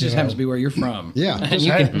 Yeah. This just happens to be where you're from. Yeah. And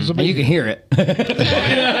you can hear it. We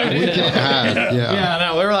can't hide. Yeah. Yeah, I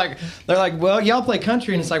know. They're like, well, y'all play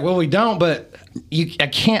country, and it's like, well, we don't, but I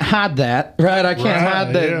can't hide that, right? I can't Right,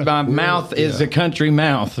 hide that yeah. my mouth is a country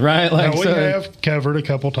mouth, right? Like, Now, we so, have covered a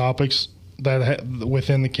couple topics that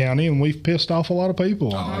within the county, and we've pissed off a lot of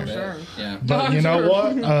people. I'm sure. yeah. But I'm you know sure.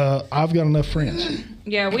 what? I've got enough friends.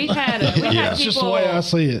 Yeah, we've had Yeah. people It's just the way I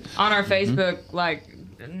see it. on our Facebook like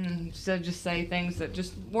so just say things that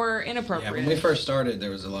just were Yeah, inappropriate. when we first started, there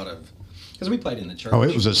was a lot of, because we played in the church. Oh,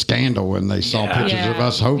 it was a scandal when they saw Yeah. pictures of Yeah.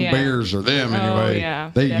 us holding Yeah. beers or them Oh, anyway. yeah,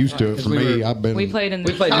 They used to it. definitely. For 'Cause we me, were- I've been. we played in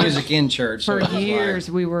We played music in church for so it was years.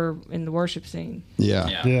 like- We were in the worship scene. Yeah.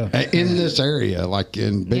 Yeah. In this area, like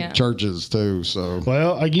in big Yeah. churches too. So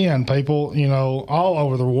Well, again, people, all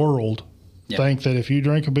over the world Yeah. think that if you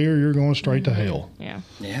drink a beer, you're going straight to hell. Yeah.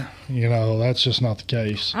 Yeah. That's just not the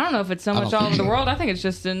case. I don't know if it's so much don't all think over the so. world. I think it's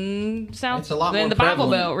just in South, It's a lot in more the Bible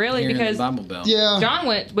prevalent Belt, really, here in the because Bible Belt. yeah. John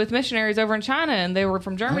went with missionaries over in China, and they were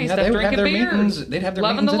from Germany, Yeah, and stuff, they would have drinking their beer, meetings. They'd have their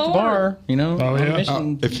loving meetings the at the Lord. bar, Oh, yeah? on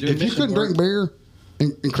mission, doing If you mission couldn't work. drink beer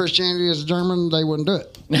in Christianity as a German, they wouldn't do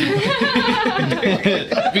it.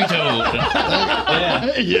 Vetoed.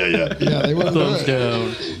 Yeah, they wouldn't do Thumbs it.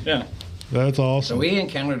 down. Yeah. That's So awesome. we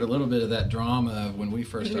encountered a little bit of that drama when we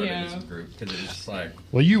first started Yeah. as a group, because it was just like,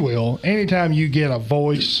 Well, you will. Anytime you get a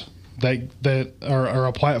voice or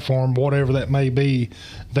a platform, whatever that may be,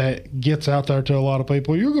 that gets out there to a lot of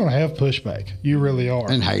people, you're going to have pushback. You really are.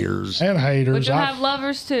 And haters. And haters. But you'll have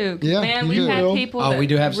lovers too. 'Cause, Yeah, man, you we've had will. people. Oh, that we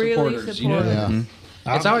do have really supporters, you know support that. us.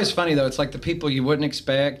 Yeah. it's always funny though. It's like the people you wouldn't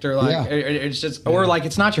expect, or like Yeah. it's just, or like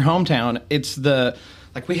it's not your hometown. It's the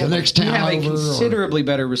like we have next we town have a over, or- considerably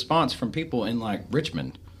better response from people in like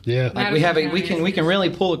Richmond. Yeah. Like Madison we have County we can really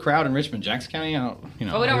pull a crowd in Richmond, Jackson County out. You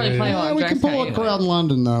know, But we don't really play a lot Yeah, of we can Jackson pull a County. crowd in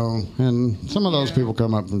London though, and some of those people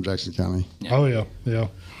come up from Jackson County. Oh yeah. Yeah.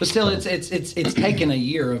 but still, it's taken a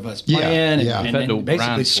year of us Yeah, playing yeah. and, We've had to and basically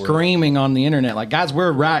grind for it. screaming on the internet, like, guys,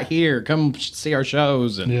 we're right here. Come see our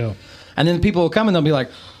shows. And Yeah. and then people will come and they'll be like,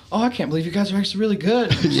 oh, I can't believe you guys are actually really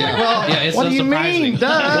good. Yeah. Well, Yeah, it's what so do you surprising. mean,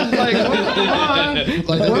 duh? Like, come on.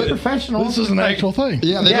 Like, We're they- professionals. This is an actual thing.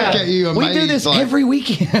 Yeah, they look at you amazed. we do this like, every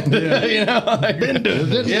weekend. You know, like, You're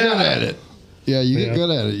good at it. Yeah, you get good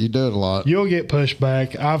at it. You do it a lot. You'll get pushed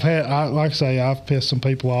back. Like I say, I've pissed some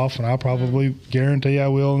people off, and I probably guarantee I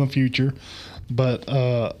will in the future. But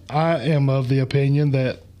I am of the opinion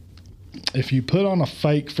that if you put on a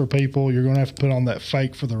fake for people, you're going to have to put on that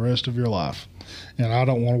fake for the rest of your life. And I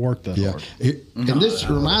don't want to work that Yeah, hard. and this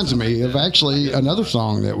reminds me of actually another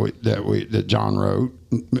song that John wrote.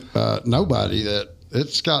 Nobody, that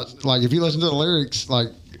it's got, like, if you listen to the lyrics, like,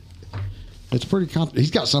 it's pretty.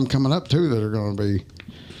 He's got some coming up too that are going to be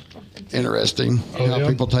interesting. How yeah?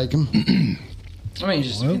 people take them. I mean, it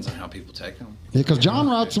just depends on how people take them. Yeah, because John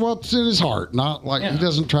writes what's in his heart, not like Yeah. he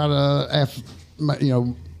doesn't try to,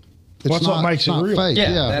 it's That's what makes it's it not real. Fake. Yeah,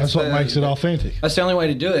 Yeah, That's what makes it authentic. That's the only way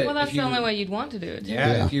to do it. Well, that's If the you- only way you'd want to do it. Too. Yeah,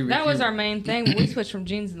 Yeah. if you, That if was you- our main thing. When we switched from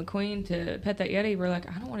Jeans and the Queen to Pet That Yeti, we're like,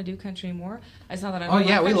 I don't want to do country anymore. It's not that I Oh, don't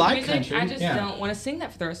yeah, we like music. country. I just Yeah. don't want to sing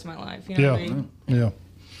that for the rest of my life. You know what I Yeah. mean? Yeah.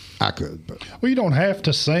 I could, but Well, you don't have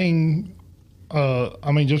to sing.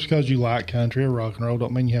 I mean, just because you like country or rock and roll,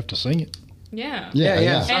 don't mean you have to sing it. Yeah. Yeah, yeah.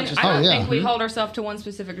 yeah. It's not And just- I don't Oh, yeah. think we hold ourselves to one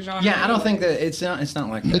specific genre. Yeah, I don't think that it's not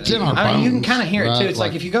like that. It's in our I mean, you can bones, kind of hear it too. right? It's like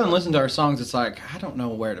Like- if you go and listen to our songs, it's like I don't know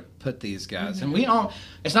where to put these guys, and we all.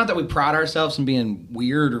 It's not that we pride ourselves in being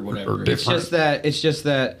weird or whatever. Or It's just that. Different's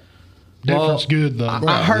well, good though.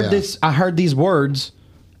 I heard yeah. this. I heard these words,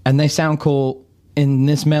 and they sound cool in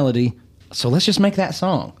this melody. So let's just make that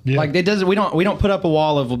song. Yeah. Like it doesn't. We don't put up a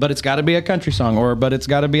wall of. But it's got to be a country song, or but it's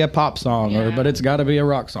got to be a pop song, or Yeah. but it's got to be a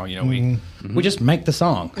rock song. You know, we just make the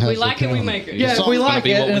song. If we Has like the it, we talent. make it. Yeah, if song's we gonna like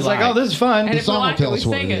be it, what and we it's like, like. oh, this is fun. And if we song will like tell it, we us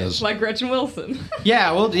what sing it it. is. Like Gretchen Wilson.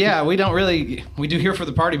 Yeah, well, yeah, we don't really. We do "Here for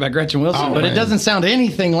the Party" by Gretchen Wilson, Oh, but man. it doesn't sound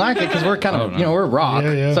anything like it because we're kind of, we're rock.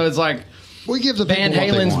 Yeah, yeah. So it's like we give the Van people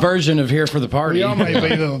what they Halen's want. version of "Here for the Party." Y'all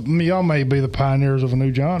may be the pioneers of a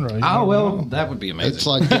new genre. You Oh never well, know. that would be amazing. It's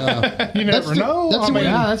like You never know. That's I the mean, way.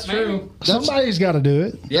 yeah, that's true. Somebody's got to do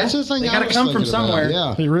it. Yeah, That's the thing they I got to was come from thinking about, somewhere.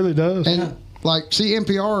 Yeah, It really does. and like see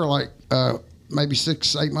NPR like maybe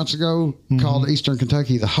 6-8 months ago called Eastern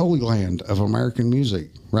Kentucky the Holy Land of American music,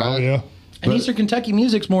 right? Oh yeah. And Eastern Kentucky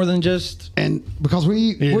music's more than just. And because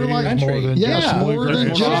we're It like is more than yeah, just it's more bluegrass than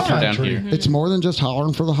or just down country. here. it's more than just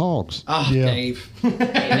hollering for the hogs. Oh, Yeah. Dave.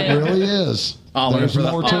 It really is. Hollering There's for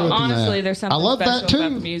the more to hogs. it than Honestly, that. there's something I love special that too.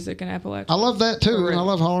 about the music in Appalachia. I love that too, and I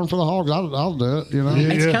love hollering for the hogs. I'll do it. You know.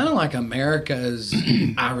 Yeah. It's kind of like America's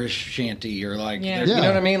Irish shanty, or like, Yeah. you know Yeah.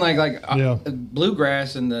 what I mean? Like Yeah.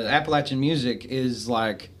 bluegrass and the Appalachian music is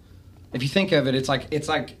like, if you think of it, it's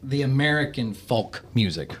like the American folk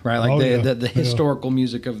music, right? Like Oh, the, yeah. the historical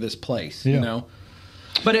music of this place, Yeah. you know.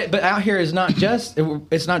 But out here is not just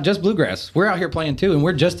it's not just bluegrass. We're out here playing too, and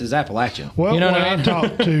we're just as Appalachian. Well, you know when what I mean?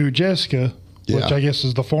 talked to Jessica, which Yeah. I guess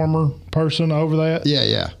is the former person over that,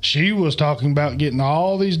 Yeah. she was talking about getting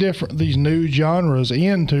all these new genres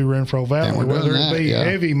into Renfro Valley, And we're doing whether that, it be yeah.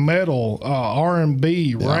 heavy metal,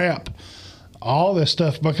 R&B, rap, all this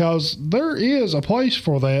stuff, because there is a place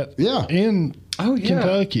for that Yeah. in Oh, yeah.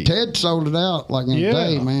 Kentucky. Ted sold it out like in yeah. a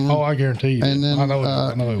day, man. Oh, I guarantee you. And then I know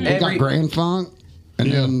it we will. got Grand Funk, and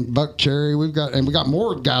Yeah. then Buck Cherry. We got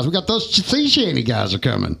more guys. We got those sea shanty guys are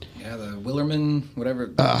coming. Yeah, the Willerman, whatever.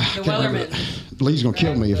 The Can't remember Wellerman. it. Lee's gonna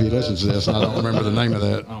kill me if he listens to this. And I don't remember the name of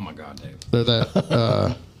that. Oh my God, Dave. They're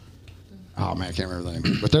that. Oh man, I can't remember the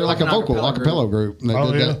name. But they're like a An vocal acapella acapella group. And they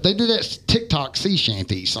Oh, did yeah. that. They did that TikTok sea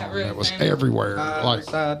shanty song really that was famous? everywhere.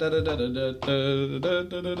 Like I don't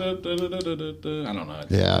know.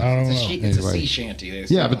 yeah, I don't It's, know. it's a Anyway. sea shanty. They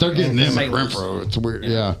yeah. But they're getting them at sailors. Renfro. It's weird.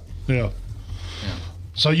 Yeah. Yeah.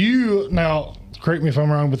 So you now, correct me if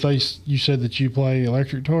I'm wrong, but you said that you play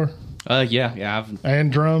electric guitar Yeah.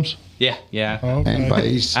 and drums. Yeah. Okay. And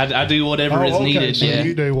bass. I do whatever is okay, needed. so Yeah.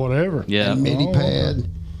 you do whatever. Yeah. and MIDI Oh, pad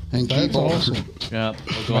and That's keyboard. awesome. Yeah.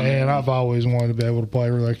 We're going- Man, I've always wanted to be able to play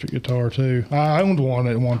electric guitar too. I owned one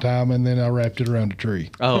at one time, and then I wrapped it around a tree.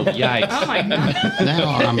 Oh, yikes. Oh my god. Now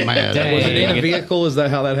I'm mad. Dang. Was it in a vehicle? Is that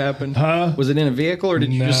how that happened? Huh? Was it in a vehicle, or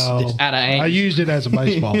did you just? No, Out of I angst. used it as a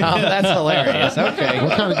baseball. Oh, that's hilarious. Okay.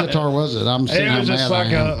 What kind of guitar was it? I'm seeing It how was just mad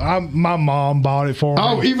like I am. my mom bought it for me.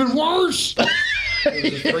 Oh, even worse.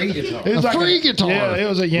 It was a free guitar. It was a like free guitar. Yeah, it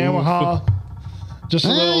was a Yamaha. Just a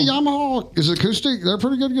little. Yamaha is acoustic. They're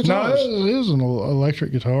pretty good No, guitars. it was an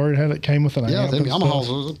electric guitar. It came with an Yeah, amp. them and Yamahas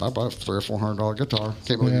stuff. was about $300 or $400 guitar.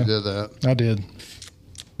 Can't believe you did that. I did.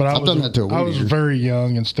 But I've done that to a I weed was eater. very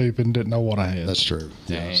young and stupid and didn't know what I had. That's true.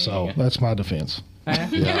 Dang. So that's my defense.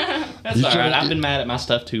 Yeah. That's all right. I've been mad at my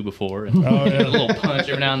stuff too before. And Oh, yeah. a little punch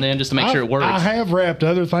every now and then just to make sure it works. I have wrapped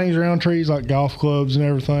other things around trees like golf clubs and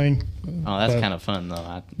everything. Oh, that's but kind of fun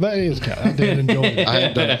though. That is kind of, I did enjoy it. I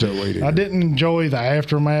had done it to a weed eater. I didn't enjoy the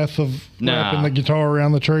aftermath of Nah. wrapping the guitar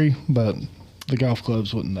around the tree, but the golf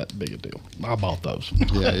clubs wasn't that big a deal. I bought those.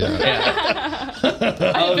 Yeah.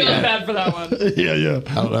 I feel bad for that one. yeah.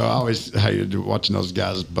 I don't know. I always hated watching those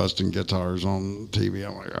guys busting guitars on TV.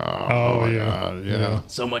 I'm like, oh my yeah. God. Yeah. Yeah.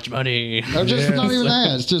 So much money. Or just Yes. not even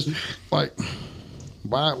that. It's just like,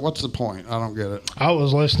 why? What's the point? I don't get it. I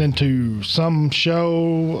was listening to some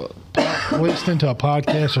show, listening to a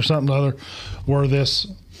podcast or something or other, where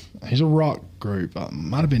he's a rock group.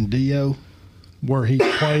 Might have been Dio, where he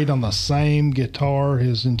played on the same guitar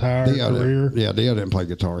his entire career. Dio didn't play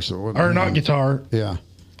guitar, so it wasn't Or not guitar. Yeah.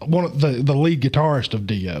 One of the lead guitarist of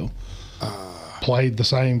Dio played the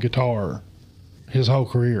same guitar his whole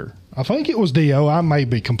career. I think it was Dio. I may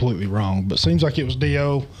be completely wrong, but seems like it was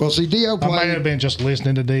Dio. Well, see, Dio I may have played. been just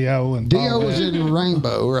listening to Dio and Dio all was that. in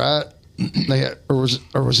Rainbow, right? They had, or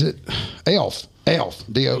was it Elf?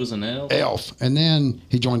 Dio It was an Elf. Elf, and then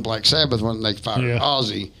he joined Black Sabbath when they fired Yeah.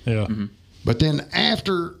 Ozzy. Yeah. But then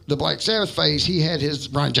after the Black Sabbath phase, he had his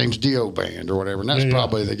Brian James Dio band or whatever, and that's Yeah.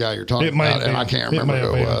 probably the guy you're talking It may about. have And been. I can't It remember may who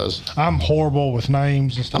have it been. was. I'm horrible with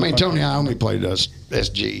names and I stuff. mean, like Tony that. Iommi played us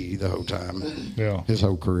SG the whole time, Yeah. his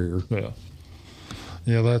whole career. Yeah.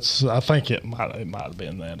 Yeah, that's. I think it might have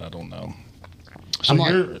been that. I don't know. So I'm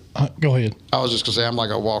like- you're. Go ahead. I was just gonna say I'm like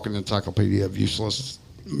a walking encyclopedia of useless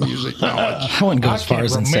music knowledge. I wouldn't go I as far can't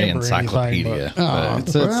as and say remember anything, encyclopedia. but-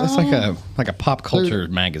 but it's like a pop culture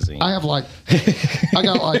magazine. I have I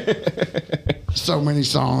got like so many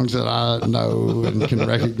songs that I know and can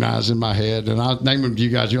recognize in my head, and I name them to you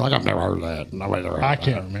guys. You're like, I've never heard that. Nobody ever heard I that.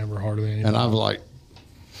 can't remember hardly anything. And I'm like,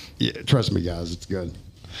 yeah, trust me, guys, it's good.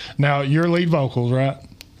 Now your lead vocals, right?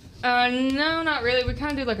 No, not really. We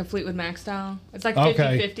kind of do like a Fleetwood Mac style. It's like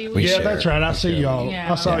Okay. 50-50. We Yeah, share. that's right. I We see share. y'all.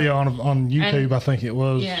 Yeah. I saw y'all on YouTube. And- I think it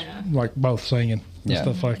was. Yeah. Like both singing and Yeah.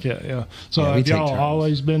 stuff like that. Yeah. So Yeah, we have take y'all turns.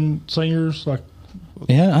 always been singers? Like,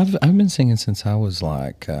 Yeah, I've been singing since I was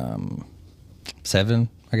like 7,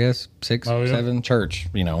 I guess 6, Oh, yeah. 7. Church,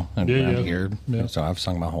 around yeah. here. Yeah. So I've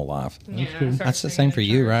sung my whole life. Yeah, I cool. started That's the singing same for in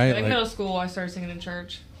you, church. right? Like Like- middle school, I started singing in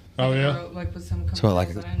church. Oh, Like, I yeah? wrote, like with some So like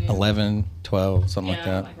composers that I knew. 11, 12, something like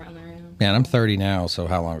Yeah, that. like around there. Yeah. Yeah, and I'm 30 now, so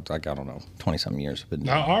how long? Like I don't know, 20-something years. But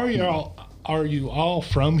now are you all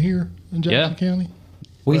from here in Jackson County?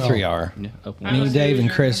 we well, 3 are. Yeah. Oh, I'm Me, a Dave, and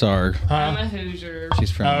Hoosier. Chris are. I'm a Hoosier.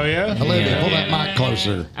 She's from. Oh yeah. Olivia, pull that mic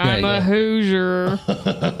closer. I'm Yeah, a yeah. Hoosier.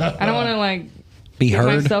 I don't want to Be get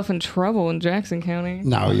heard. myself in trouble in Jackson County.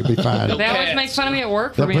 No, you'll be fine. They always make fun of me at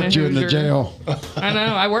work for They'll being put a you in Hoosier. the jail. I know.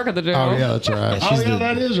 I work at the jail. Oh yeah, that's right. Oh yeah,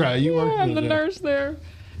 that is right. You work. I'm the nurse there.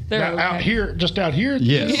 They're Now, okay. out here, just out here.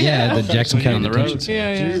 Yes. Yeah, the Jackson So County on the Detention road.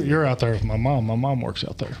 Center. Yeah, You're out there with my mom. My mom works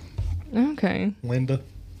out there. yeah. Okay. Linda.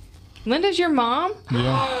 Linda's your mom?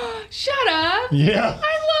 Yeah. Shut up. Yeah.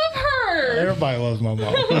 I love her. Everybody loves my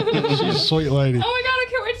mom. She's a sweet lady. Oh my god, I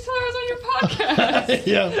can't wait to tell her I was on your podcast.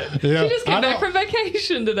 Yeah. She just I came back don't- from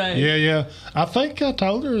vacation today. Yeah. I think I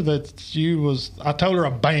told her that I told her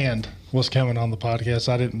a band was coming on the podcast.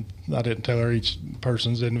 I didn't tell her each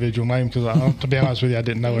person's individual name because to be honest with you, I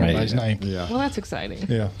didn't know everybody's name. Yeah. Well, that's exciting.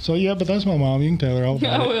 Yeah. So yeah, but that's my mom. You can tell her all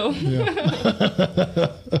about I it. will. Yeah.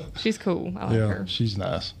 She's cool. I like Yeah. her. She's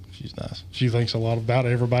nice. She thinks a lot about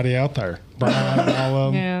everybody out there. Brian and all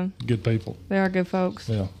of them. Yeah. Good people. They are good folks.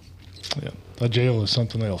 Yeah. A jail is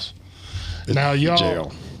something else. It's Now, the y'all-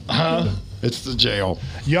 jail. It's the jail.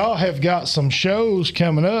 Y'all have got some shows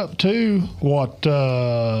coming up too. What?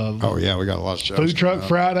 Oh yeah, we got a lot of shows. Food Truck coming up.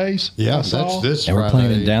 Fridays. Yeah, I that's saw. this And we're Friday.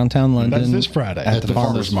 playing in downtown London. That's this Friday. at the the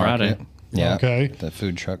farmers Farmers market. Friday. Yeah. Okay. The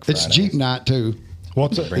food truck. Fridays. It's Jeep night too.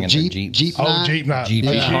 What's it? Bringing Jeep, the Jeeps. Jeep Oh, night. Jeep night. Jeep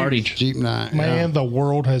That's Yeah. Party. huge. Jeep night. Man, yeah. the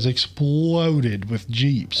world has exploded with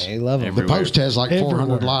Jeeps. They love them. The Everywhere. post has like 400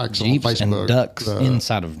 Everywhere. likes Jeeps on Facebook. and ducks The-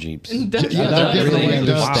 inside of Jeeps. Yeah, I they're don't giving really away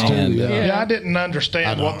ducks understand. too. Yeah. Yeah, I didn't I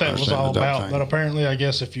understand don't what that was understand all the duck about, thing. but apparently, I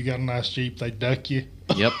guess if you got a nice Jeep, they duck you.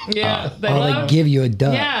 Yep. Yeah. They Or love. they give you a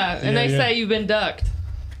duck. Yeah, and Yeah, they yeah. say you've been ducked.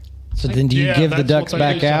 So then do you Yeah, give the that's ducks what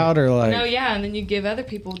they back do, out or like? No, yeah, and then you give other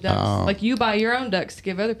people ducks. Oh. Like you buy your own ducks to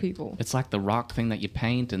give other people. It's like the rock thing that you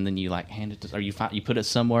paint, and then you like hand it to, or you put it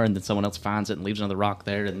somewhere, and then someone else finds it and leaves another rock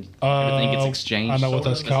there, and everything gets exchanged. I know what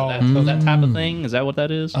sort that's of. called. Is that type of thing? Is that what that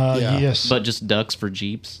is? Yeah. Yes. But just ducks for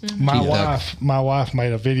Jeeps. My wife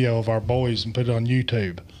made a video of our boys and put it on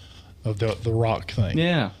YouTube of the rock thing.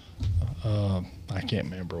 Yeah. I can't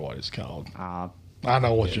remember what it's called. Uh, I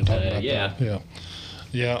know what you're talking about. yeah. though.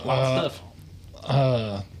 Yeah. a lot of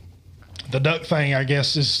stuff. The duck thing, I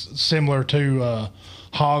guess, is similar to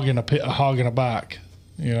hog in a bike.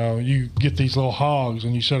 You know, you get these little hogs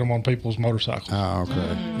and you set them on people's motorcycles. Oh, okay.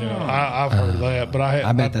 You know, I've heard of that, but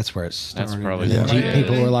I bet that's where it started. That's probably The Jeep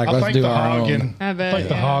people were like, I let's think do the our hog own. and- I bet, I think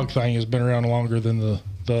the yeah. hog thing has been around longer than the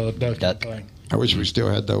duck thing. I wish we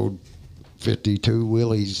still had the old 52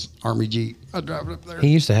 Willys Army Jeep. I'd drive it up there. He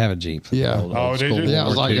used to have a Jeep. Yeah. Oh, did you? Yeah, it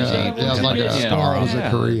was like a Star. It was a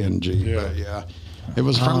Korean Jeep. Yeah. But yeah. It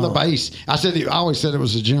was from the base. I always said it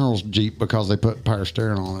was a General's Jeep because they put power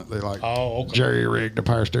steering on it. They jerry rigged the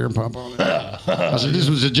power steering pump on it. I said this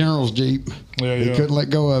was a General's Jeep. Yeah, He yeah. couldn't let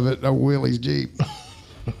go of it. A Willie's Jeep.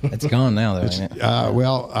 It's gone now, though, ain't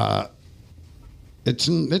it?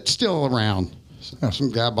 It's still around.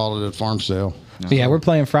 Some guy bought it at farm sale. But yeah, we're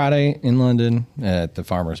playing Friday in London at the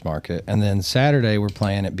farmers market, and then Saturday we're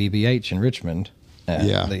playing at BBH in Richmond.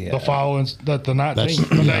 Yeah. The following, the 19th,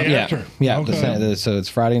 the day Yeah, after. yeah. Okay. So it's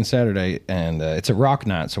Friday and Saturday, and it's a rock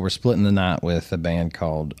night. So we're splitting the night with a band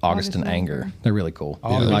called August and Anger. They're really cool.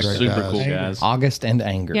 Yeah, Like they're Super guys. cool guys. August and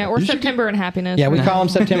Anger. Yeah, or September and Happiness. Yeah, we call them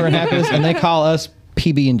September and Happiness, and they call us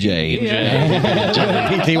PB and J.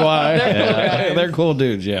 P.T.Y. They're cool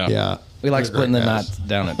dudes. Yeah. Yeah. We like They're splitting the great guys. nights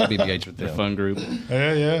down at BBH with them. Fun group.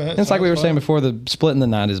 Yeah, yeah. It's like we were saying before. The splitting the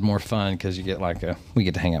night is more fun because you get we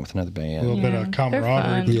get to hang out with another A band. little bit of they're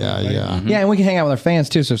camaraderie. fun. Yeah, yeah. Yeah, and we can hang out with our fans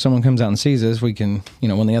too. So if someone comes out and sees us, we can,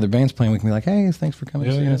 when the other band's playing, we can be like, "Hey, thanks for coming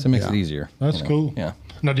Yeah, seeing us." It makes yeah. it easier. That's cool. Yeah,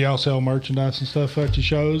 Now, do y'all sell merchandise and stuff at your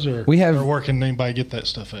shows, or We have- or where can anybody get that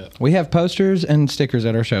stuff at? we have posters and stickers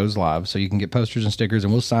at our shows live, so you can get posters and stickers,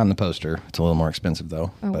 and we'll sign the poster. It's a little more expensive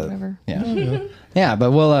though. Oh, but, whatever. Yeah, yeah,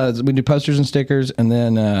 but we do posters and stickers, and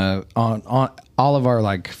then on all of our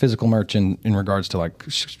like physical merch in regards to like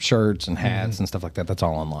shirts and hats and stuff like that. That's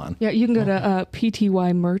all online. Yeah, you can go to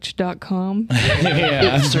ptymerch.com.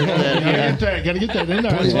 Gotta get that in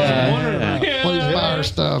there. That's what I'm wondering about. Please buy our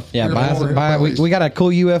stuff. Yeah, We're buy. always- We got a cool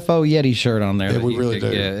UFO Yeti shirt on there. Yeah, that we you really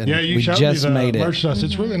could do. get, and Yeah, you we showed just me the made it. merchandise.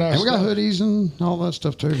 It's really nice. And we got stuff. hoodies and all that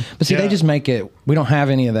stuff too. But see, Yeah. they just make it. We don't have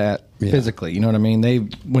any of that Yeah. physically. You know what I mean?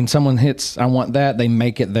 When someone hits, I want that. They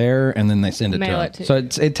make it there, and then they send it Mail to it them.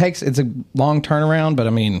 to So it's a long turnaround. But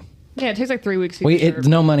I mean, Yeah, it takes like 3 weeks to get your it's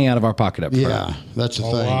no money out of our pocket up front. Yeah, that's the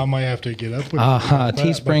Oh, thing. well, I may have to get up with that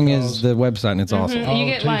Teespring because- is the website, and it's awesome. Oh, You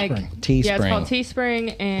get like Teespring. yeah, it's Teespring. called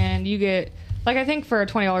Teespring, and you get like I think for a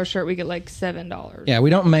 $20 shirt we get like $7. Yeah,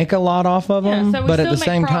 we don't make a lot lot of Yeah, them, so we but at still the make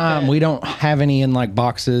same time, profit. we don't have any in like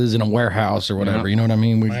boxes in a warehouse or whatever. You know what I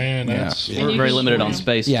mean? Man, that's And We're you very can- limited on yeah.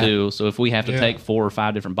 space Yeah. too. So if we have to Yeah. take 4 or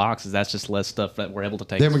 5 different boxes, that's just less stuff that we're able to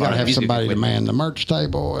take. Then as we got far to as have music somebody to equipment. man the merch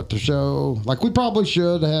table at the show. Like we probably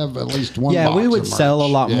should have at least one. Yeah, box we would of sell a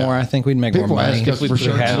merch. lot Yeah. more. I think we'd make People more money ask us if for we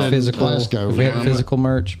shirts had in physical, Glasgow, if we had yeah. physical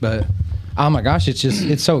merch. But oh my gosh,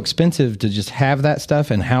 it's so expensive to just have that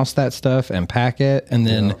stuff and house that stuff and pack it and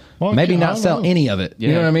then Well, maybe I not don't sell know. any of it. You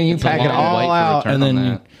Yeah. know what I mean? You It's a pack it long wait all for out return and on then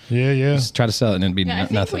that. yeah. just try to sell it and it'd be Yeah, I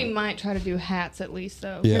think nothing. we might try to do hats at least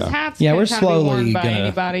though. Yeah. Because hats Yeah, can we're kind of be slowly worn by gonna-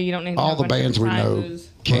 anybody. You don't need to All have the a bunch of bands we know sizes.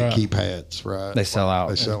 can't Right. keep hats, right? They sell out.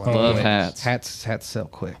 They sell Oh, out. Love yeah. hats. Hats sell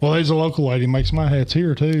quick. Well, there's a local lady makes my hats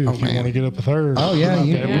here too. Oh, If you man. want to get up with her. Oh yeah, She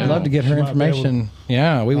you, might be we'd able- love to get her she might be able- information.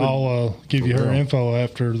 Yeah, we would. I'll give you her info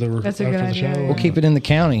after That's a after good the idea, show. yeah. We'll keep it in the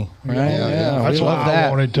county, right? yeah. we That's what love I that.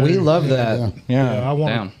 wanted to. We love Yeah, that. yeah. Yeah. Yeah, I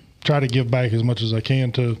want Down. to try to give back as much as I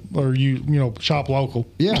can to, or shop local,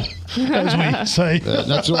 Yeah, as we say.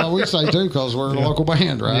 that's what we say too, because we're a local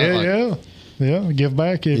band, right? Yeah, Like, yeah. Give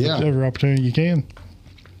back every opportunity you can.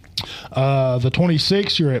 The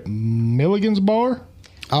 26th, you're at Milligan's Bar.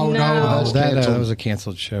 Oh no, No. that's That canceled. was a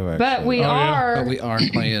canceled show. Actually. But we yeah. are But we are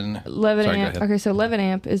playing. 11 Sorry, go amp. ahead. Okay, so 11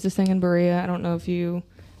 amp is this thing in Berea. I don't know if you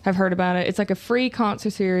have heard about it. It's like a free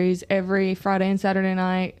concert series every Friday and Saturday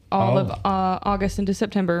night, all of August into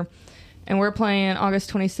September. And we're playing August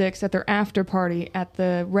 26th at their after party at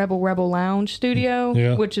the Rebel Lounge studio,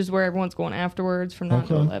 Yeah. which is where everyone's going afterwards from 9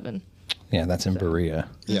 to Okay. 11. Yeah, that's in Berea.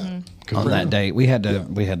 Yeah, On that date, we had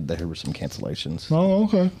there were some cancellations. Oh,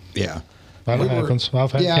 okay. yeah. That happens.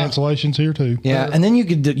 I've had cancellations here too. Yeah, and then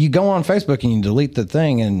you go on Facebook and you delete the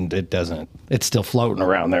thing, and it doesn't. It's still floating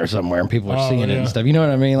around there somewhere, and people are seeing it and stuff. You know what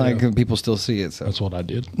I mean? Like people still see it. So That's what I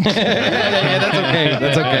did. yeah, that's okay.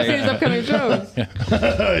 That's See his okay. upcoming shows.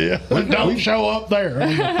 Don't show up there.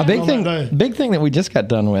 A big thing that we just got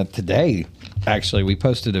done with today. Actually, we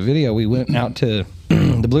posted a video. We went out to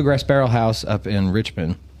the Bluegrass Barrel House up in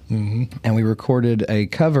Richmond, and we recorded a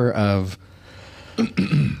cover of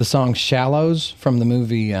the song "Shallows" from the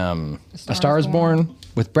movie A Star Is Born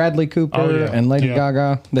with Bradley Cooper and Lady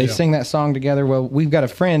Gaga. They sing that song together. Well, we've got a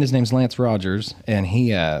friend. His name's Lance Rogers, and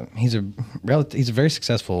he's a very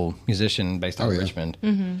successful musician based out of Richmond.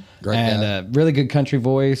 Great and really good country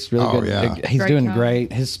voice. Really good. Yeah. He's Great doing guy.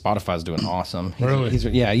 great. His Spotify's doing awesome. Really?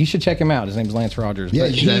 You should check him out. His name's Lance Rogers. Yeah,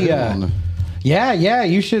 But you should have him on yeah,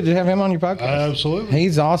 you should have him on your podcast. Absolutely.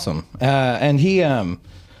 He's awesome. And he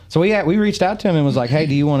so we reached out to him and was like, "Hey,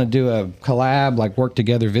 do you want to do a collab, like work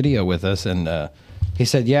together video with us?" And he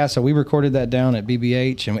said, "Yeah." So we recorded that down at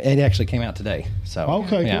BBH, and it actually came out today. So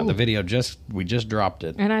Okay, yeah, cool. the video we just dropped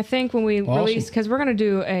it. And I think when we release, because we're going to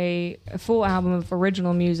do a full album of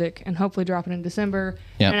original music and hopefully drop it in December.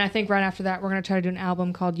 Yep. And I think right after that, we're going to try to do an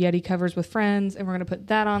album called Yeti Covers with Friends, and we're going to put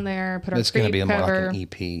that on there. Put our It's going to be more cover, like an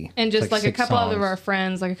EP, and just It's like a 6 couple songs. of our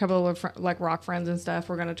friends, like a couple of like rock friends and stuff.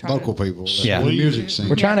 We're going to try Local to, people. Yeah. The music scene.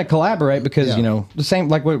 We're trying to collaborate because the same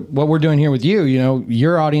like what we're doing here with you.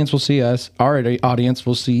 Your audience will see us, our audience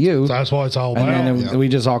will see you. That's what it's all about. And then we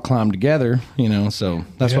just all climb together, So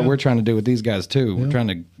that's what Yeah. we're trying to do with these guys too. We're trying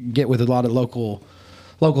to get with a lot of local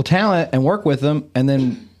talent and work with them, and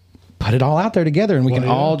then put it all out there together, and we can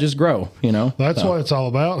all just grow. That's So, what it's all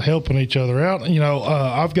about, helping each other out.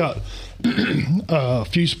 I've got a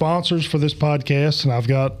few sponsors for this podcast, and I've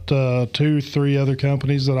got 2-3 other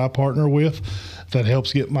companies that I partner with that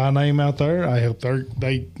helps get my name out there. I help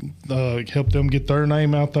they help them get their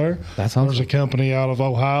name out there. That's awesome. There's a company out of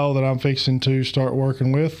Ohio that I'm fixing to start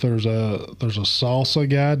working with. There's a salsa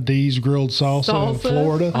guy, D's Grilled Salsa in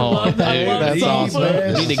Florida. Oh, love that. dude, I love that's The awesome.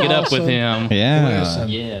 best We need to get up with salsa. him. yeah. Listen,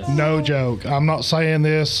 Yes. no joke. I'm not saying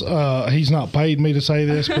this. He's not paid me to say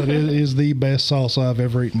this, but it is the best salsa I've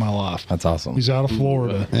ever eaten in my life. That's awesome. He's out of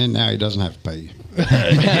Florida. And now he doesn't have to pay you.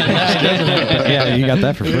 Yeah, you got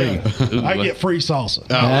that for free. I get free salsa.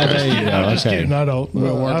 There you go. I'm just Okay. kidding. I don't. I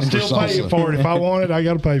working for still pay salsa. for it. If I want it, I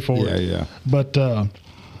got to pay for it. Yeah. But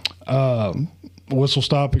Whistle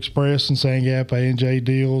Stop Express and Sandgap A&J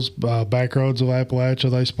Deals, Backroads of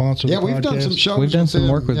Appalachia, they sponsor Yeah, the we've done podcast. some shows. We've done with some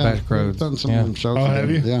them. work with Yeah, Backroads. We've done some Yeah. shows. Oh, with have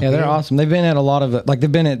them. you? Yeah. Yeah, they're awesome. They've been at a lot of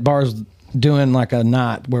they've been at bars doing like a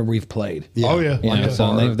night where we've played. Oh, yeah.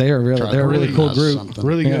 So they're a really cool organize group. something.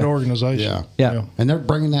 Really good Yeah. organization. Yeah. And they're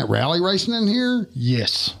bringing that rally racing in here.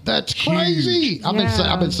 Yes. That's crazy. I've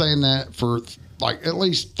Yeah. been saying that for like at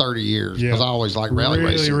least 30 years Yeah. because I always like rally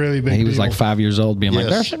Really, racing. really big He was deal. like 5 years old, being like,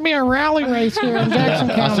 Yes. "There should be a rally race here in Jackson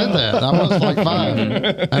I County." said that. I was like 5,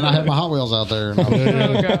 and I had my Hot Wheels out there. And I was,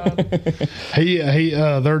 Oh God.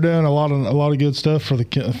 They're doing a lot of good stuff for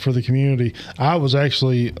the community. I was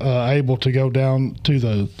actually able to go down to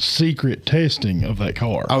the secret testing of that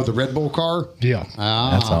car. oh, the Red Bull car. Yeah,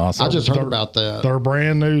 That's awesome. I just heard about that. their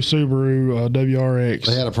brand new Subaru WRX.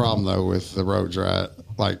 They had a problem though with the roads, right?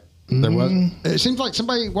 Like there was. It seems like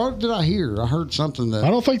somebody. What did I hear? I heard something that. I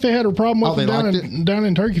don't think they had a problem with they it down liked down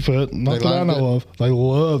in Turkey Foot. Not They that I liked know of. They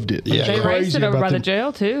loved it. Yeah. They're They raced it over about by the them.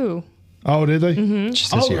 jail too. Oh, did they?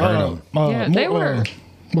 Just since you heard them. Yeah, they were-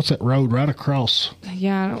 What's that road right across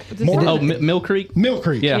Yeah. Oh, Mill Creek? Mill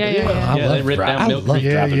Creek? Yeah. Yeah. Yeah, they ripped down Mill Creek.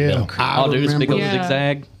 Yeah, yeah. I Oh, dude, it's a big old remember- Yeah.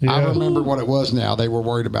 zigzag. I Yeah. remember what it was now. They were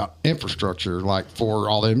worried about infrastructure, like for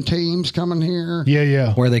all them teams coming here, Yeah,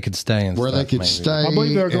 yeah. Where they could stay and where stuff, they could maybe. stay. I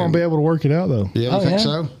believe they're going to be able to work it out though. Yeah, you Oh, think yeah.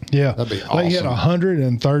 so? Yeah, That'd be They hit awesome.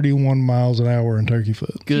 131 miles an hour in Turkey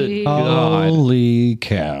Foot. Good God. Holy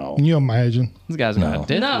cow! Can you imagine? These guys are not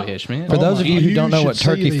a death No. wish, man. For those of you who don't know should what see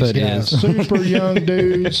Turkey these Foot guys. is, Super young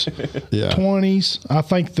dudes, Yeah. 20s. I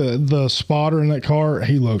think the spotter in that car,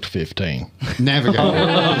 he looked 15.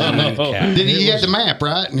 Navigator. Did he had the map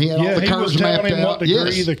right? And he had all Yeah, the he curves was telling mapped him out. what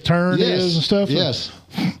degree the turn is and stuff. Yes.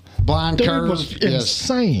 Blind Dude curves. was Yes.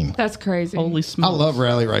 insane. That's crazy. Holy I smokes. love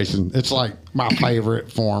rally racing. It's like my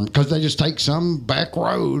favorite form because they just take some back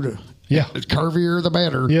road. Yeah. The curvier, the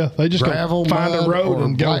better. Yeah, they just gravel, go find a mud, road or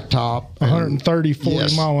and go blacktop. 130, 40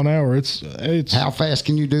 Yes. mile an hour. It's How fast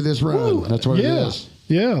can you do this run? That's what yeah, it is.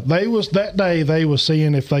 yeah. They was that day. They was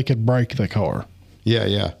seeing if they could break the car Yeah,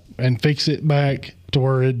 yeah. and fix it back to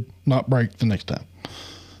where it not break the next time.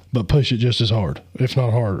 but push it just as hard, if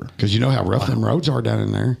not harder. Because you know how rough them roads are down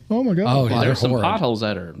in there. Oh my god! Oh, yeah, There's some horrid. potholes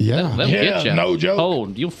that are Yeah. they'll Yeah, get you. no joke. Oh,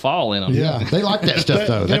 you'll fall in them. Yeah, they like that stuff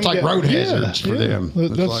though. That's like road hazards for them.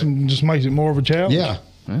 It's That's like- just makes it more of a challenge. yeah.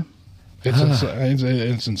 It's insane.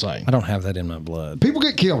 It's insane. I don't have that in my blood. People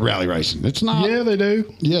get killed rally racing. It's not. Yeah, they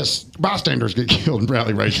do. Yes, bystanders get killed in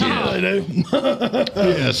rally racing. Yeah, they do.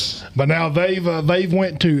 Yes. But now they've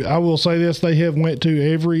went to. I will say this: they have went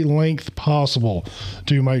to every length possible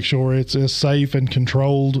to make sure it's as safe and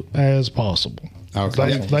controlled as possible.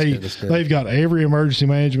 Okay. That's good. They've got every emergency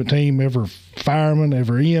management team, every fireman,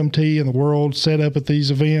 every EMT in the world set up at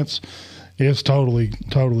these events. It's totally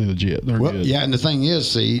legit. They're Well, good. yeah, and the thing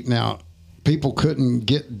is, see, now people couldn't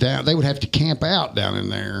get down. They would have to camp out down in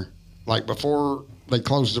there, like before they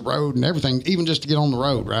closed the road and everything, even just to get on the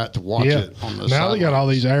road, right, to watch it on the Now they got all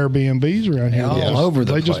these Airbnbs around here. All They just- over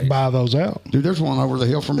the They just place. buy those out. Dude, there's one over the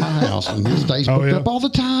hill from my house, and his stays Oh, booked yeah. up all the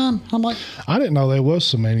time. I'm like, I didn't know there was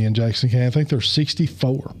so many in Jackson County. I think there's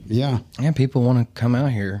 64. yeah, Yeah, people want to come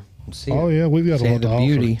out here and see Oh it. yeah, we've got a See lot the to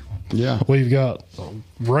beauty. yeah. We've got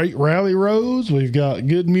great rally roads. We've got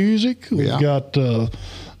good music. We've Yeah. got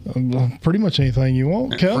pretty much anything you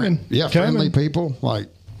want. Coming, Friendly people. Like,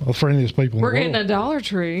 the friendliest people. We're in the getting a world. Dollar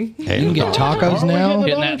Tree. You can get tacos we now. getting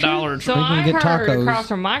Getting that Dollar So Tree. can I get heard tacos. across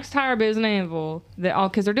from Mike's Tire Biz in Anvil that all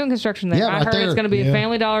because they're doing construction there. Yeah, I right heard there. it's going to be Yeah. a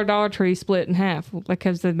Family Dollar Tree split in half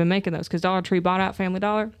because they've been making those because Dollar Tree bought out Family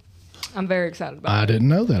Dollar. I'm very excited about I it. didn't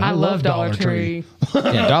know that. I love Dollar Tree.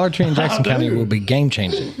 Yeah, Dollar Tree in Jackson County will be game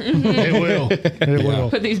changing. It will. It will.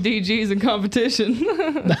 Put these DGs in competition.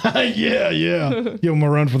 yeah. Give them a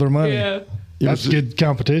run for their money. yeah. That's good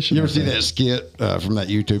competition. you ever see that skit from that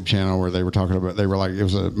YouTube channel where they were talking about, they were like, it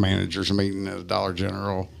was a managers meeting at a Dollar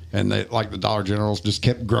General, and they, like, the Dollar Generals just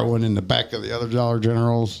kept growing in the back of the other Dollar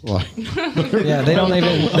Generals. Like, Yeah, they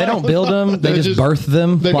don't build them. They just birth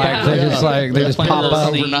them. They just pop up.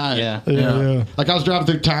 overnight. Yeah. Yeah. Like, I was driving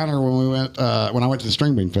through Tyner when we went, when I went to the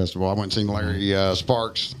String Bean Festival. I went and seen Larry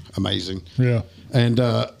Sparks. Amazing. Yeah. And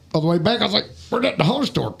on the way back, I was like, where'd that dollar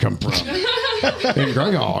store come from? In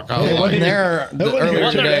Greyhawk. I was like, There earlier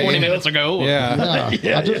Wasn't there 20 today. minutes ago? Yeah.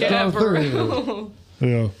 yeah, I just Yeah, drove for through. real.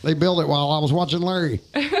 Yeah. They built it while I was watching Larry.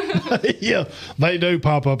 Yeah. They do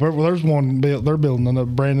pop up. Well, there's one. They're building a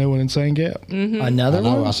brand new one in Sand Gap. Another I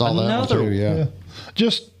know, one. I saw that one Another too, one. yeah.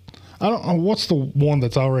 Just, I don't know. What's the one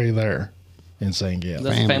that's already there in Sand Gap?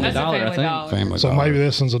 That's Family. Family That's a Dollar, I Family think. Dollar. Family So Dollar. maybe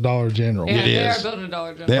this one's a Dollar General. Yeah, It they is. are building a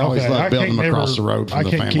Dollar General. They always Okay, love I building can't them across never- the road I from the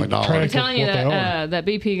can't Family keep Dollar. track. I'm telling you what they that that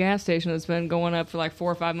BP gas station that's been going up for like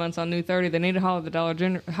 4 or 5 months on New 30. They need to hire the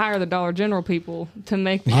Dollar General people to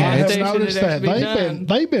make the I gas have station noticed that actually be done.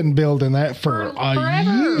 they've been building that for a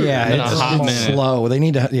Forever. year. Yeah, Been a hot it's minute. slow. They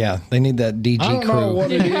need to. They need that DG I don't know crew.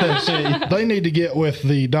 what it is. They need to get with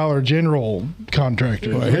the Dollar General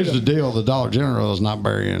contractor. Well, here's the deal. The Dollar General is not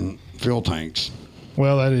burying fuel tanks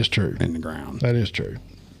Well, that is true. in the ground. That is true.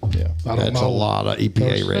 Yeah, I don't That's know. a lot of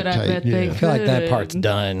EPA red But I bet tape. they Yeah. I feel like that could. part's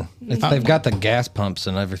done. They've got the gas pumps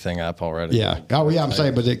and everything up already. Yeah. Oh, yeah, I'm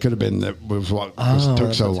saying, but it could have been that was what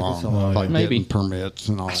took so long. Like Maybe. getting permits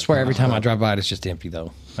and all I that swear, kind every of time I stuff. drive by it, it's just empty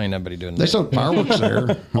though. Ain't nobody doing They that. sold fireworks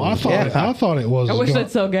there. Well, I thought it was. I wish gonna- they'd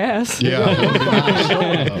sell gas.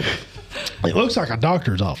 Yeah. It looks like a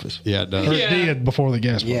doctor's office. Yeah, it does. Or it Yeah. did before the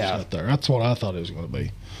gas pumps Yeah. out there. That's what I thought it was going to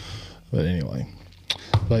be. But anyway.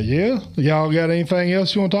 But yeah, y'all got anything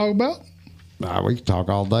else you want to talk about? Nah, we can talk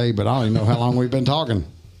all day, but I don't even know how long we've been talking.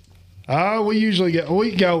 We usually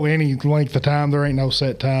we go any length of time. There ain't no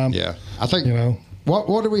set time. Yeah. I think, You know.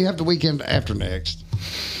 what do we have the weekend after next?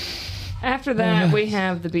 After that, we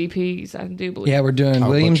have the BPs. I do believe. Yeah, we're doing Oh,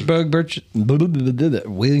 Williamsburg Butcher's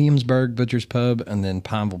Pub and then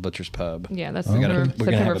Pineville Butcher's Pub. Yeah, that's We're gonna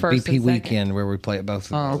September have a 1st BP and 2nd. weekend where we play at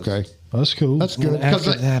both. Oh, Of those. okay. That's cool. That's good. And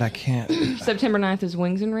after Because that, I can't. September 9th is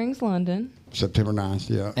Wings and Rings London. September 9th,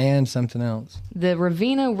 yeah. And something else. The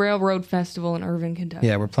Ravina Railroad Festival in Irvine, Kentucky.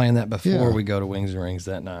 Yeah, we're playing that before Yeah. we go to Wings and Rings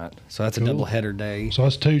that night. So that's a double header day So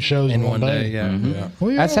that's two shows in one day. Yeah. Yeah.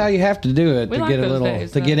 Well, yeah. That's how you have to do it We to like get a those little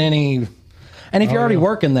days, to though. get any. And if you're already yeah.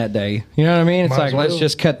 working that day, you know what I mean? It's Might like as well. let's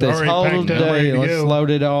just cut this Already whole packed up, ready day. to Let's go. load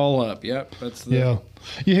it all up. Yep, that's the, Yeah.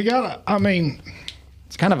 You gotta. I mean,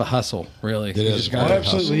 It's kind of a hustle, really. It is. it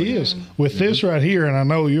absolutely is. With this right here, and I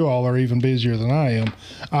know you all are even busier than I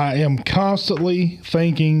am constantly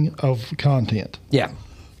thinking of content. Yeah.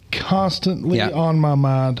 Constantly Yeah. on my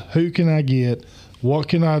mind. Who can I get? What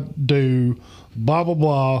can I do? Blah blah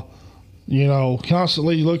blah.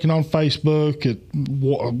 constantly looking on Facebook at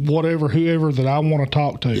whoever that I want to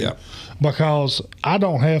talk to. Yeah. Because I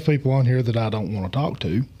don't have people on here that I don't want to talk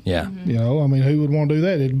to. Yeah. I mean, who would want to do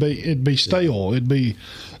that? It'd be stale.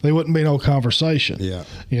 There wouldn't be no conversation. Yeah.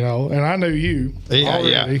 And I knew you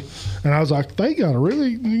already. And I was like, they got a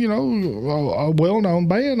really, a well-known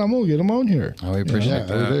band. I'm going to get them on here. Oh, we appreciate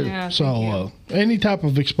that. We do. Yeah, So any type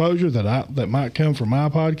of exposure that might come from my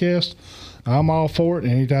podcast, I'm all for it.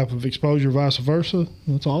 Any type of exposure, vice versa,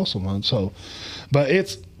 that's awesome. And so, but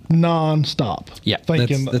it's nonstop. Yeah,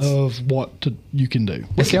 thinking that's of what you can do.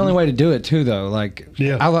 It's the only way to do it too, though. Like,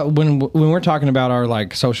 when we're talking about our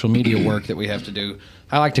like social media work that we have to do,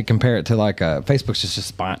 I like to compare it to like Facebook's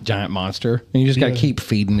just a giant monster, and you just got to keep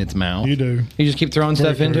feeding its mouth. You do. You just keep throwing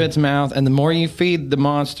stuff into its mouth, and the more you feed the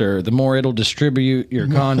monster, the more it'll distribute your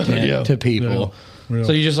content to people. Yeah.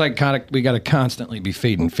 So you just like we got to constantly be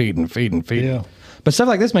feeding. Yeah. But stuff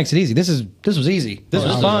like this makes it easy. This was easy. This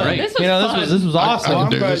was fun. great. This was fun. This was awesome. I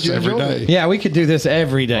can do glad this you every enjoyed day. Yeah, we could do this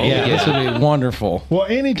every day. Yeah, this would be wonderful. Well,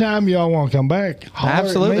 anytime y'all want to come back, holler at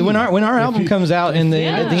Absolutely. me. When our album comes out at the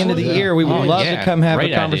end of the year, we would love to come have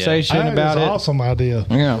Great a idea. conversation That about is it. an awesome idea.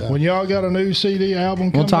 Yeah. When y'all got a new CD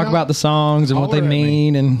album, We'll talk about the songs and what they Holler at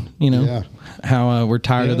me. mean, and Yeah. how we're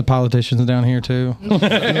tired of the politicians down here too.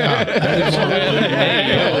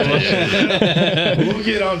 We'll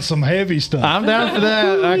get on some heavy stuff. I'm down for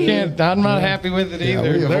that. I'm not happy with it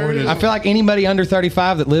either. we avoided- I feel like anybody under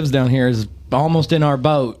 35 that lives down here is almost in our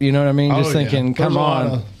boat. You know what I mean? Just Oh, thinking, yeah. come There's a lot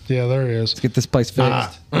on, of- yeah, there is. get this place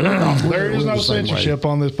fixed. There is we're no the same way. censorship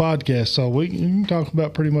on this podcast, so you can talk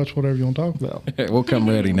about pretty much whatever you want to talk about. We'll come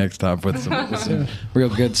ready next time with some real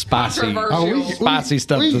good spicy, Controversial. spicy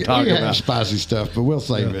stuff we, to talk we have about. spicy stuff, but we'll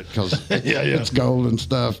save it because it's golden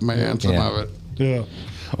stuff, man. Some Yeah. of it. Yeah.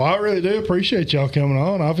 Well, I really do appreciate y'all coming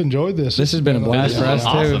on. I've enjoyed this. This has been a blast for us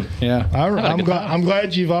Awesome. too. Yeah. I'm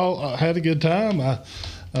glad you've all had a good time.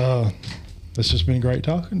 It's just been great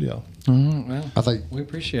talking to y'all. Well, I think we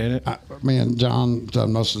appreciate it. me and John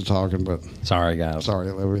done most of the talking, but Sorry, guys. sorry,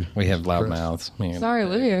 Olivia. We have loud Chris. mouths. Man. Sorry,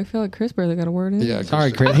 Olivia. I feel like Chris barely got a word in. Yeah,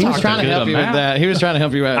 Sorry, Chris. He was trying to good help you with amount. that. He was trying to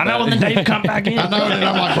help you out. I know when the Dave come back in. I know, and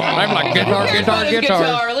I'm like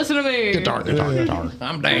guitar. Listen to me. guitar.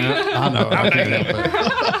 I'm down. I know. I can't help it.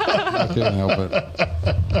 I can't help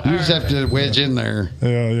it. You just have to wedge in there.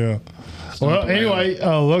 Yeah. Well, anyway,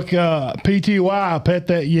 look, P.T.Y, Pet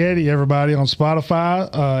That Yeti, everybody, on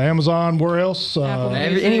Spotify, Amazon, where else? Apple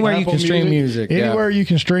Music. Anywhere you can stream music. yeah. Anywhere you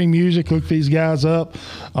can stream music, look these guys up.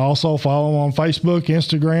 Also, follow them on Facebook,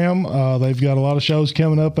 Instagram. They've got a lot of shows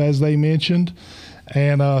coming up, as they mentioned.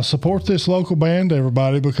 And support this local band,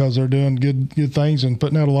 everybody, because they're doing good things and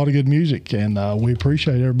putting out a lot of good music. And we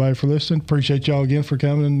appreciate everybody for listening. Appreciate y'all again for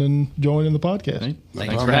coming and joining the podcast. Thanks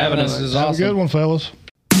Thanks for having us. This is Have awesome. a good one, fellas.